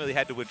ultimately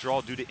had to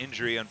withdraw due to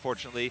injury,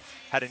 unfortunately.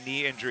 Had a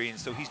knee injury, and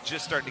so he's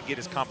just starting to get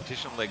his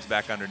competition legs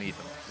back underneath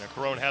him. Now,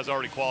 Caron has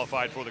already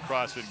qualified for the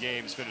CrossFit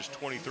Games, finished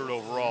 23rd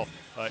overall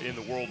in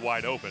the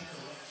Worldwide Open.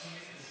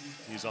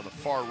 He's on the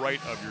far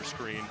right of your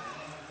screen.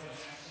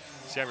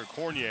 Samuel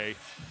Cornier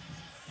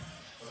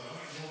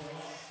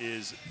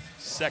is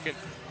second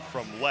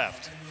from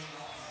left.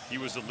 He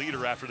was the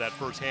leader after that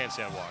first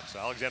handstand walk. So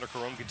Alexander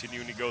Caron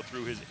continuing to go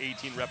through his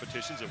 18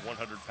 repetitions at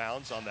 100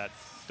 pounds on that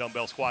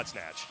dumbbell squat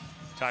snatch.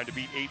 Time to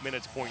beat 8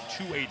 minutes,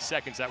 0.28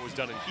 seconds. That was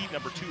done in heat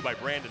number 2 by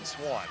Brandon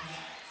Swan.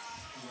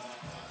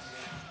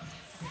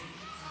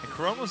 And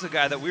Caron was the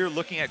guy that we were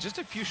looking at just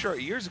a few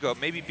short years ago,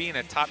 maybe being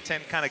a top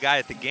 10 kind of guy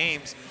at the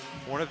games,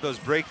 one of those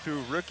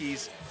breakthrough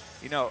rookies.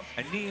 You know,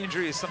 a knee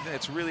injury is something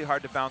that's really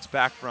hard to bounce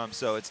back from,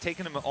 so it's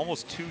taken him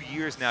almost 2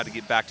 years now to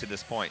get back to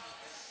this point.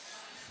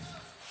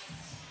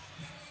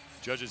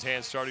 Judge's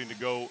hands starting to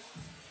go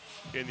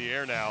in the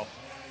air now.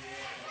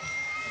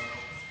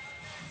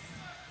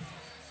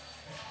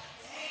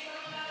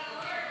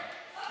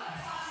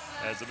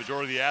 As the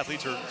majority of the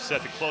athletes are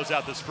set to close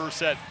out this first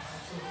set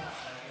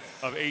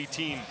of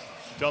 18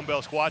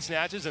 dumbbell squat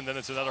snatches, and then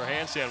it's another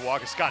handstand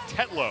walk. Scott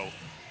Tetlow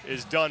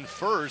is done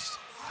first,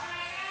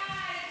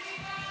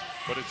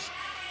 but it's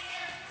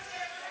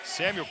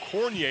Samuel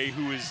Cornier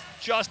who is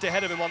just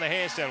ahead of him on the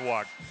handstand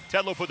walk.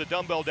 Tetlow put the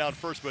dumbbell down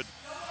first, but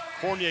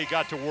Cornier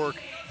got to work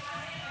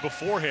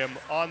before him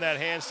on that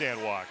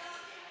handstand walk.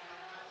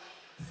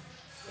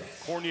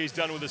 Cornier's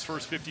done with his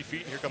first 50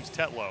 feet, and here comes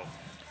Tetlow.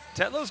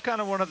 Tetlow's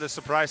kind of one of the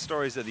surprise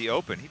stories of the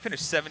Open. He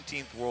finished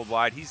 17th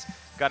worldwide. He's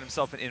got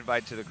himself an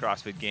invite to the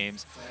CrossFit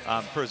Games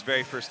for his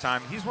very first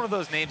time. He's one of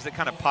those names that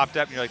kind of popped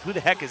up, and you're like, who the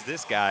heck is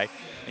this guy?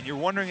 And you're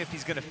wondering if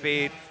he's going to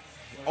fade.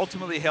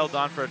 Ultimately held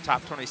on for a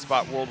top 20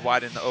 spot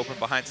worldwide in the Open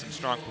behind some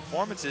strong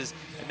performances,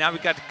 and now we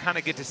got to kind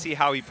of get to see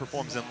how he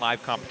performs in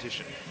live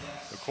competition.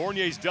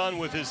 Cornier's done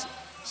with his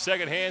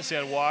second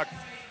handstand walk,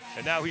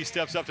 and now he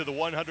steps up to the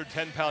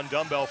 110-pound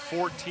dumbbell,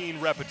 14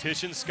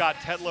 repetitions. Scott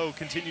Tetlow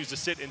continues to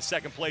sit in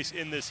second place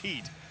in this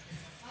heat.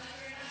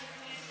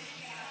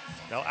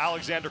 Now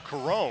Alexander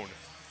Caron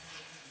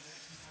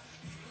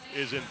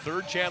is in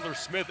third. Chandler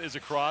Smith is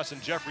across, and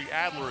Jeffrey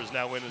Adler is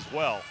now in as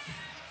well.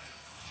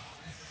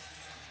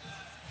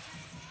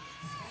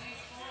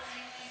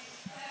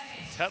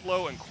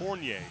 Tetlow and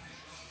Cornier,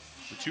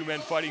 the two men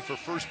fighting for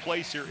first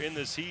place here in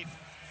this heat.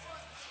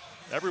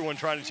 Everyone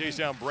trying to chase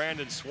down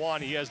Brandon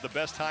Swan. He has the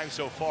best time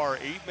so far,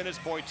 8 minutes,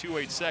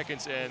 0.28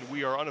 seconds, and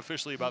we are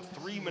unofficially about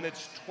 3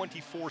 minutes,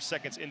 24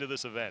 seconds into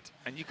this event.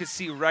 And you can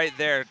see right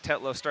there,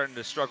 Tetlow starting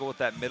to struggle with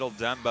that middle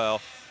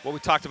dumbbell. What we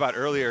talked about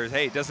earlier is,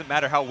 hey, it doesn't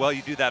matter how well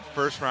you do that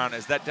first round.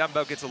 As that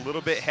dumbbell gets a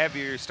little bit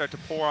heavier, you start to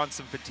pour on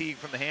some fatigue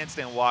from the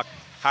handstand walk.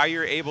 How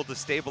you're able to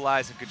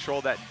stabilize and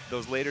control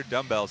those later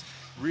dumbbells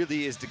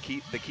really is the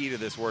key to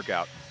this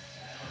workout.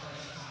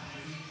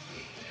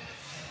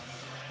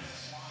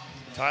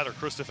 Tyler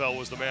Christoffel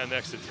was the man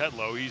next to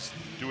Tetlow. He's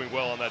doing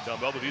well on that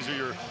dumbbell, but these are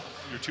your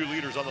two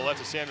leaders. On the left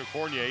is Samuel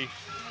Cornier.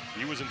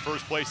 He was in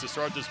first place to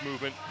start this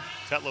movement.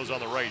 Tetlow's on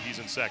the right, he's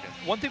in second.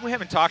 One thing we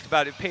haven't talked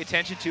about and pay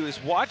attention to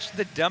is watch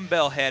the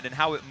dumbbell head and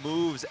how it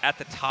moves at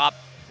the top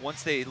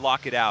once they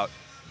lock it out.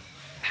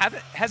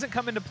 Hasn't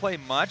come into play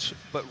much,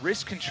 but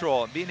wrist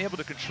control and being able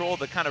to control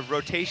the kind of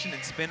rotation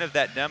and spin of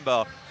that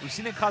dumbbell. We've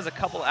seen it cause a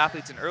couple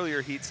athletes in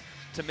earlier heats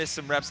to miss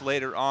some reps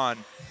later on.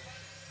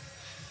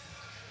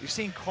 You're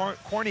seeing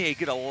Cornier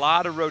get a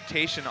lot of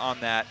rotation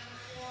on that.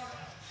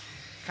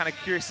 Kind of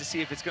curious to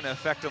see if it's going to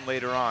affect him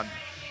later on.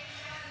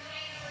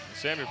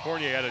 Samuel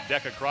Cornier at a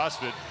DECA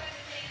CrossFit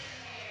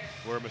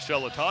where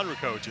Michelle Latondra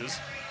coaches.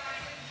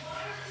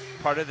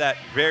 Part of that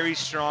very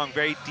strong,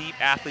 very deep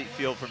athlete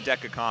field from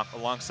DECA Comp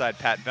alongside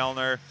Pat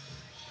Vellner.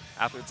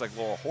 Athletes like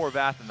Laurel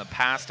Horvath in the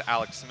past,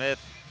 Alex Smith.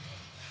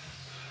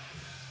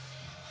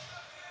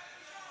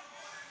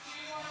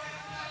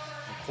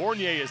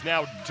 Cornier is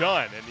now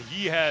done, and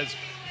he has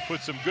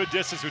put some good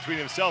distance between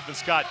himself and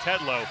Scott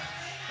Tetlow,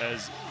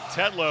 as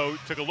Tetlow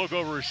took a look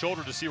over his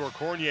shoulder to see where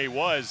Cornier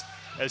was,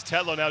 as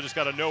Tetlow now just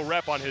got a no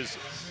rep on his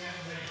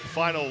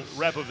final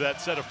rep of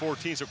that set of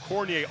 14. So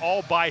Cornier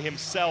all by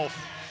himself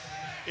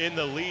in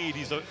the lead.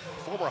 He's a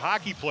former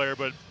hockey player,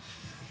 but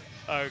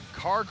a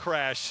car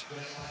crash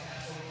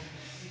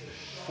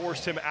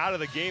forced him out of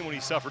the game when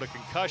he suffered a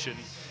concussion,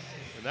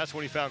 and that's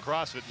when he found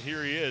CrossFit, and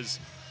here he is.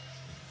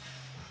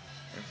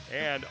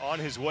 And on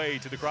his way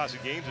to the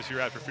CrossFit Games this year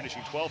after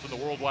finishing 12th in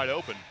the Worldwide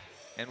Open.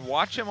 And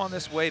watch him on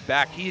this way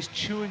back. He's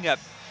chewing up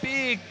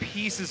big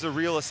pieces of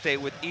real estate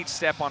with each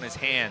step on his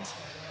hands.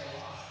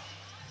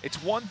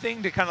 It's one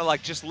thing to kind of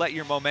like just let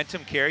your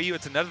momentum carry you.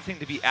 It's another thing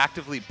to be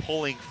actively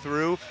pulling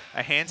through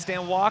a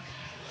handstand walk.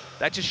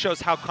 That just shows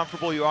how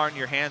comfortable you are in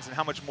your hands and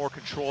how much more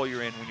control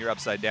you're in when you're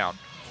upside down.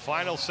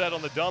 Final set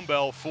on the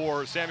dumbbell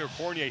for Samuel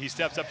Cornier. He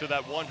steps up to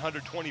that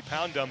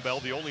 120-pound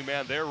dumbbell, the only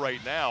man there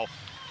right now.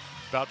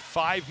 About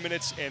 5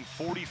 minutes and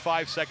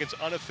 45 seconds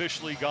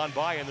unofficially gone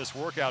by in this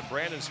workout.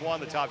 Brandon Swan,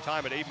 the top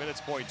time at 8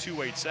 minutes,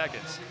 0.28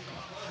 seconds.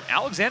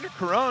 Alexander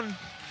Caron,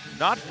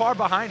 not far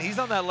behind. He's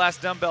on that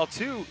last dumbbell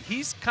too.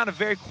 He's kind of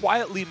very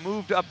quietly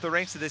moved up the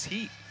ranks of this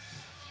heat.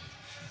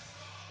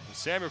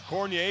 Samuel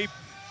Cornier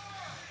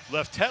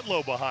left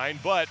Tetlow behind,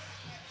 but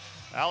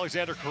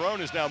Alexander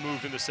Caron has now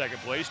moved into second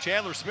place.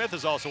 Chandler Smith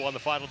is also on the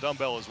final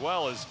dumbbell, as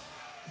well as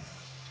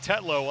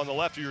Tetlow on the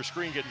left of your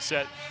screen getting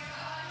set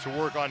to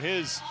work on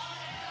his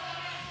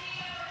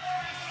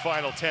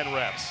final 10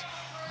 reps.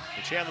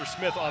 And Chandler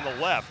Smith on the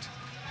left.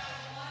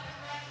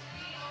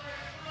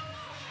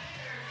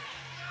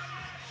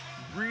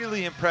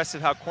 Really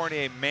impressive how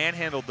Cornier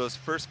manhandled those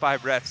first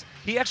 5 reps.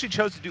 He actually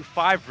chose to do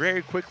 5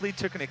 very quickly,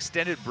 took an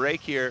extended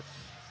break here.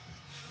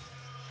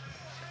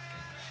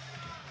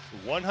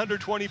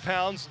 120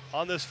 pounds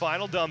on this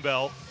final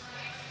dumbbell.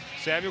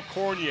 Samuel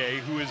Cornier,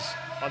 who is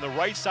on the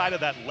right side of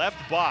that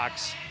left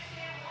box,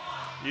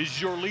 is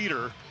your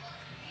leader.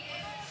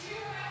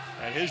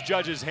 And his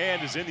judge's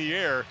hand is in the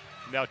air.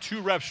 Now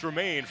 2 reps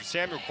remain for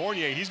Samuel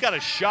Cornier. He's got a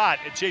shot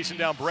at chasing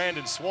down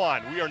Brandon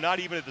Swan. We are not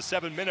even at the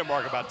 7-minute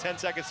mark, about 10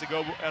 seconds to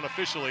go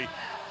unofficially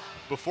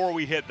before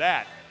we hit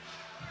that.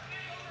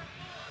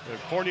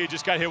 Cornier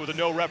just got hit with a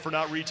no rep for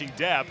not reaching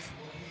depth.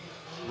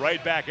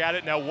 Right back at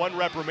it. Now 1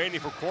 rep remaining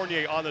for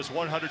Cornier on this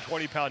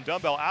 120-pound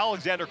dumbbell.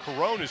 Alexander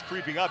Caron is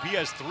creeping up. He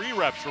has 3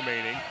 reps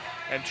remaining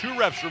and 2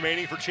 reps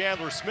remaining for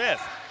Chandler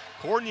Smith.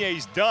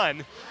 Cornier's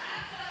done.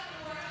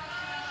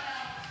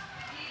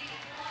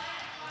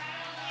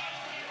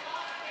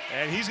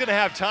 And he's going to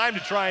have time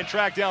to try and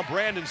track down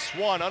Brandon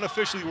Swan.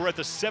 Unofficially, we're at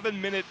the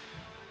 7-minute,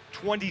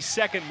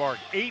 20-second mark.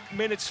 8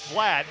 minutes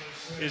flat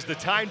is the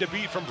time to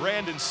beat from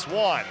Brandon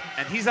Swan.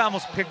 And he's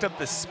almost picked up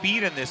the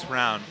speed in this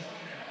round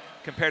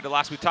compared to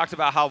last. We talked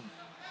about how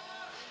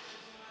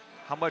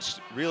much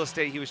real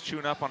estate he was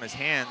chewing up on his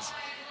hands.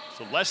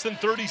 So less than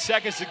 30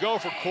 seconds to go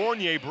for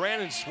Cornier.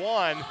 Brandon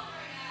Swan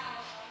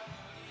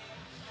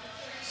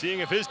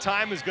seeing if his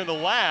time is going to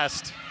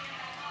last.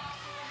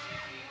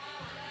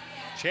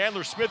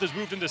 Chandler Smith has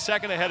moved into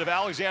second ahead of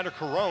Alexander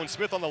Caron.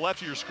 Smith on the left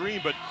of your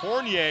screen, but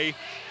Cornier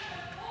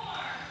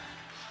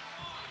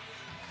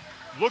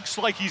looks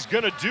like he's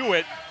going to do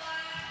it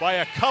by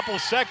a couple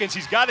seconds.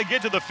 He's got to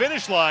get to the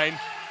finish line.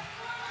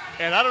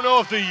 And I don't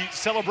know if the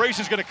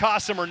celebration is going to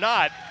cost him or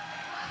not,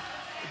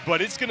 but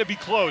it's going to be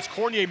close.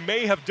 Cornier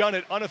may have done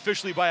it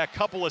unofficially by a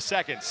couple of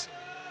seconds.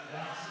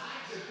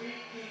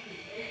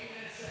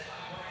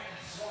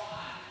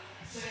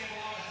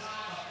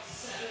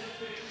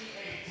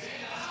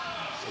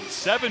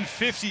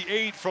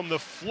 7:58 from the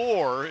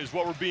floor is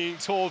what we're being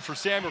told for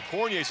Samuel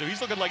Cornier. So he's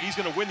looking like he's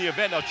going to win the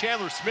event. Now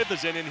Chandler Smith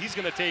is in, and he's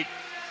going to take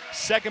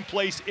second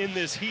place in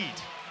this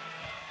heat.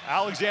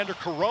 Alexander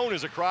Caron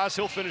is across.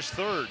 He'll finish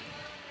third.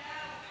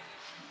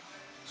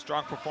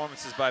 Strong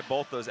performances by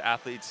both those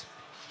athletes.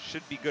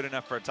 Should be good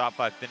enough for a top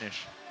 5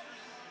 finish.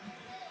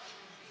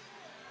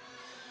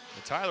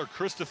 And Tyler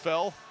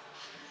Christoffel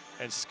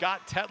and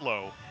Scott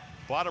Tetlow,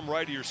 bottom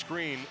right of your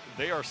screen,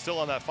 they are still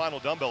on that final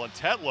dumbbell. And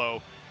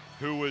Tetlow,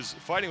 who was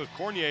fighting with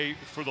Cornier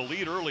for the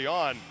lead early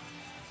on,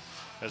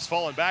 has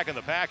fallen back in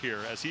the pack here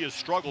as he has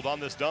struggled on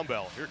this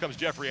dumbbell. Here comes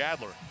Jeffrey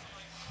Adler.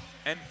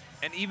 And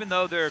even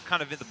though they're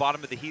kind of at the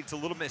bottom of the heat, it's a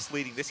little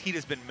misleading. This heat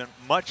has been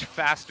much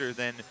faster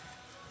than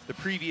the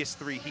previous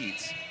 3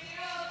 heats.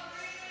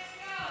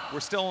 We're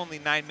still only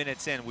 9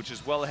 minutes in, which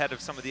is well ahead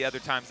of some of the other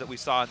times that we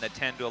saw in the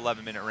 10 to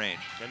 11-minute range.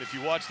 And if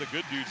you watch the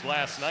good dudes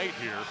last night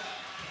here,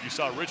 you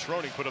saw Rich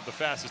Froning put up the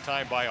fastest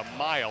time by a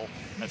mile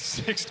at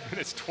 6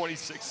 minutes,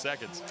 26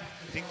 seconds.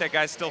 I think that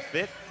guy's still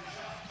fit.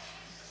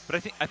 But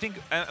I think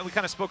and we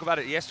kind of spoke about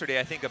it yesterday,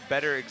 I think a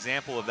better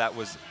example of that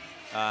was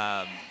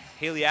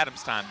Haley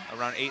Adams' time,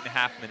 around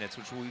 8.5 minutes,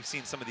 which we've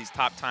seen some of these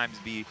top times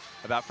be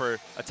about. For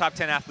a top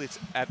 10 athletes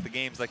at the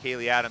games like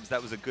Haley Adams,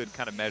 that was a good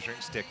kind of measuring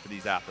stick for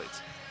these athletes.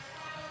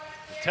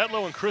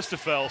 Tetlow and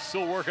Christoffel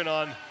still working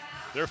on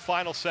their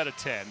final set of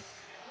 10.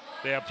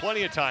 They have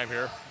plenty of time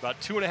here, about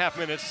 2.5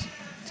 minutes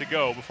to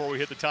go before we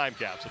hit the time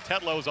cap. So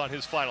Tetlow's on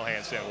his final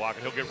handstand walk,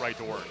 and he'll get right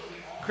to work.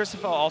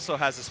 Christoffel also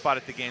has a spot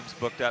at the games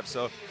booked up,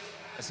 so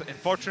as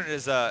unfortunate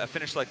as a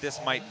finish like this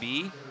might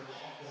be,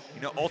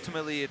 you know,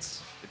 ultimately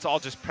it's all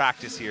just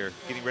practice here,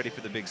 getting ready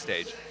for the big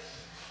stage.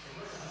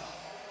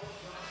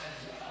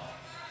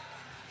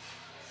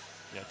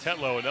 Yeah,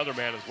 Tetlow, another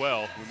man as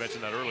well, we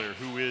mentioned that earlier,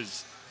 who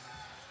is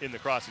in the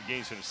CrossFit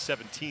Games, finished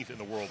 17th in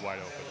the World Wide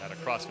Open at a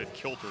CrossFit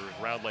Kilter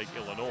in Round Lake,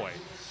 Illinois.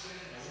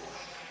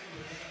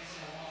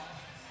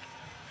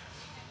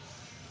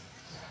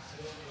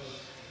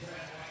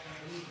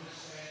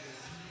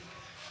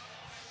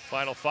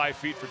 Final 5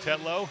 feet for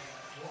Tetlow.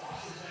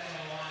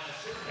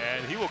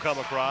 And he will come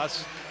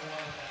across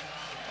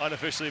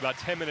unofficially about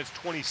 10 minutes,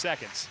 20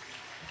 seconds.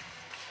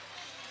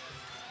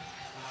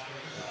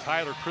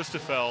 Tyler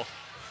Christoffel,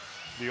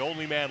 the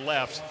only man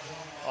left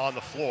on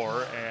the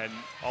floor, and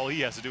all he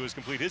has to do is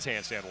complete his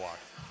handstand walk.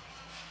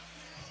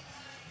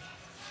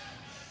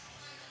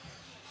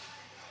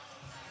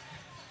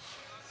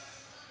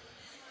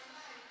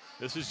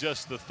 This is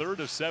just the third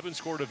of 7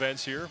 scored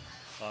events here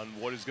on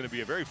what is going to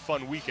be a very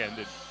fun weekend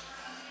at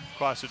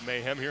CrossFit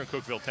Mayhem here in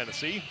Cookeville,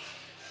 Tennessee.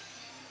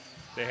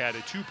 They had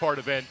a 2-part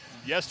event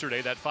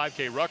yesterday, that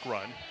 5K ruck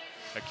run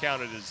that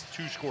counted as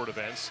 2 scored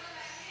events.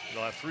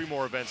 They'll have 3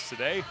 more events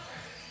today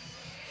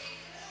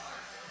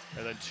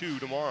and then 2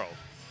 tomorrow.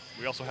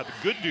 We also have the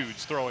good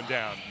dudes throwing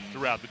down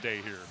throughout the day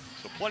here.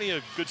 So plenty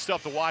of good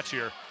stuff to watch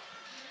here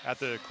at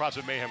the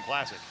CrossFit Mayhem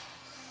Classic.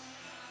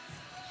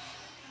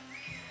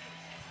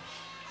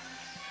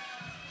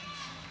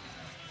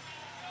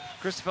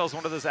 Cookeville is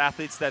one of those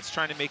athletes that's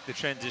trying to make the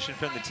transition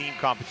from the team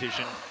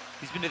competition.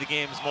 He's been to the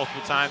games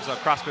multiple times on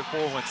CrossFit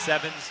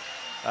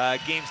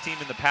 417's games team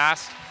in the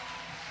past.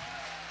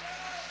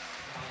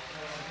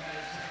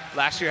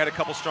 Last year had a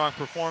couple strong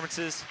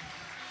performances.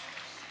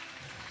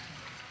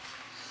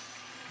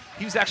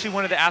 He was actually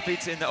one of the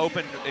athletes in the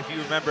Open, if you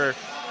remember,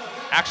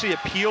 actually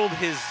appealed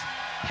his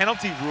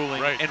penalty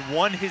ruling and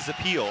won his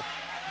appeal.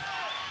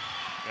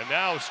 And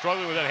now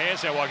struggling with that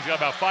handstand walk. He's got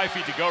about 5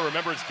 feet to go.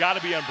 Remember, it's got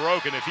to be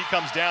unbroken. If he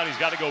comes down, he's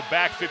got to go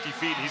back 50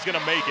 feet, and he's going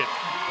to make it.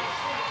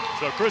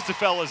 So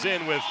Cookeville is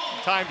in with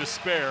time to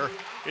spare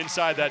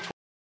inside that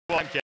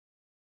 12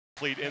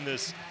 athlete in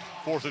this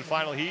 4th and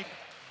final heat,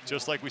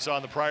 just like we saw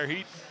in the prior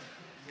heat.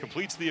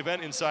 Completes the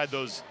event inside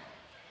those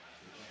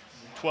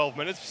 12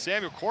 minutes.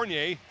 Samuel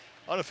Cornier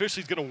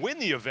unofficially is going to win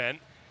the event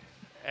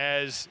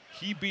as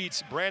he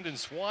beats Brandon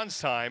Swan's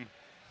time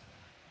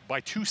by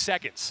 2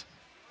 seconds.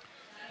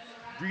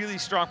 Really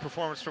strong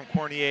performance from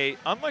Cornier.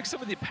 Unlike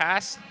some of the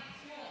past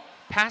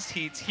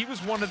heats, he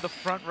was one of the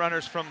front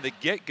runners from the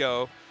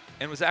get-go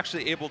and was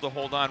actually able to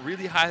hold on,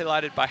 really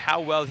highlighted by how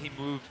well he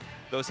moved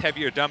those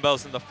heavier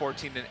dumbbells in the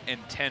 14 and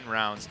 10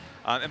 rounds.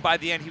 And by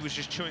the end, he was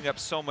just chewing up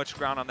so much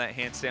ground on that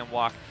handstand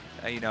walk.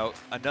 You know,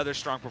 another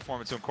strong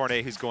performance from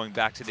Cornier, who's going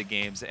back to the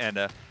games, and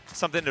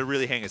something to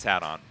really hang his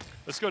hat on.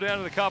 Let's go down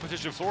to the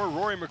competition floor.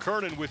 Rory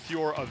McKernan with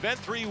your Event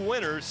 3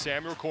 winner,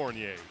 Samuel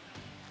Cornier.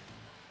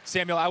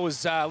 Samuel, I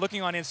was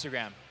looking on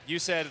Instagram. You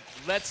said,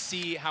 let's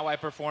see how I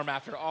perform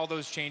after all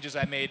those changes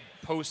I made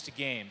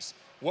post-games.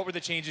 What were the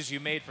changes you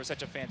made for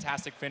such a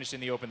fantastic finish in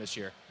the Open this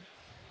year?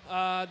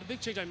 The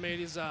big change I made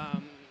is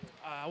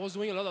I was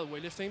doing a lot of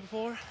weightlifting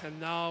before, and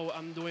now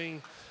I'm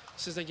doing,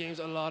 since the games,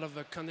 a lot of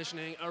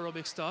conditioning,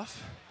 aerobic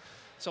stuff.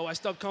 So I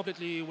stopped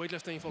completely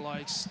weightlifting for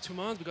like 2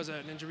 months because of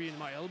an injury in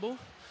my elbow.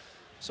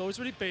 So it's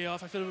really paid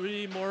off. I feel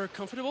really more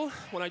comfortable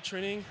when I'm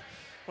training,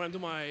 when I do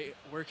my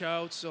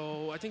workout.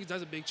 So I think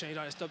that's a big change.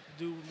 I stopped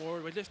do more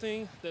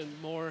weightlifting than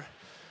more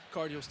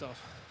cardio stuff.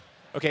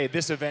 Okay,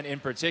 this event in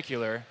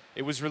particular,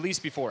 it was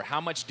released before. How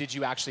much did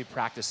you actually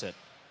practice it?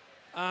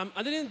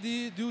 I didn't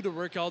do the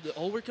workout, the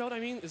whole workout. I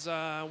mean, is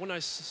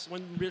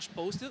when Rich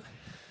posted,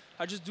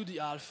 I just do the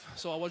half.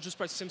 So I was just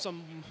practicing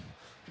some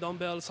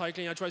dumbbell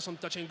cycling. I tried some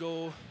touch and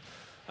go.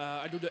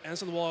 I do the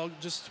handstand walk,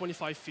 just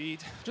 25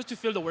 feet, just to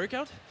feel the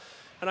workout.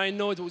 And I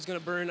know it was gonna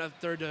burn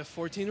after the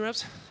 14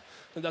 reps,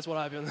 and that's what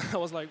happened. I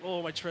was like,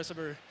 oh, my triceps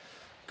are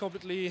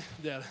completely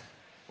dead.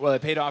 Well,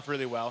 it paid off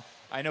really well.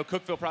 I know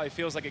Cookeville probably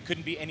feels like it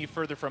couldn't be any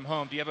further from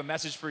home. Do you have a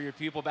message for your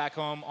people back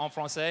home en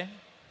français?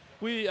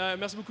 Oui,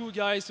 merci beaucoup,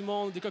 guys, tout le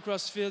monde, des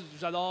CrossFit,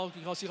 j'adore.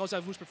 Grâce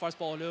à vous, je peux faire ce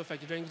sport-là. Fait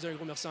que je viens vous dire un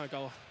gros merci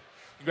encore.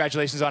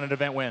 Congratulations on an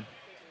event win.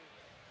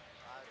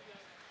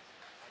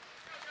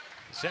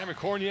 Samuel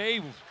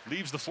Cornier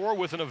leaves the floor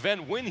with an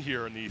event win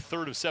here in the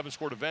 3rd of 7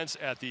 scored events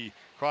at the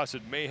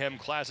CrossFit Mayhem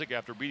Classic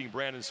after beating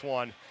Brandon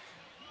Swan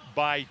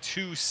by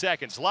 2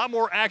 seconds. A lot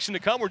more action to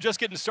come. We're just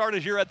getting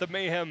started here at the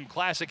Mayhem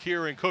Classic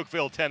here in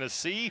Cookeville,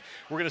 Tennessee.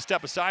 We're going to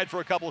step aside for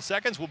a couple of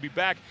seconds. We'll be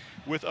back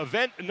with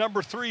event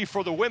number 3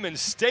 for the women.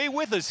 Stay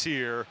with us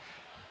here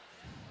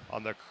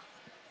on the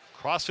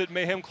CrossFit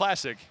Mayhem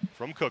Classic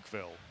from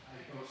Cookeville.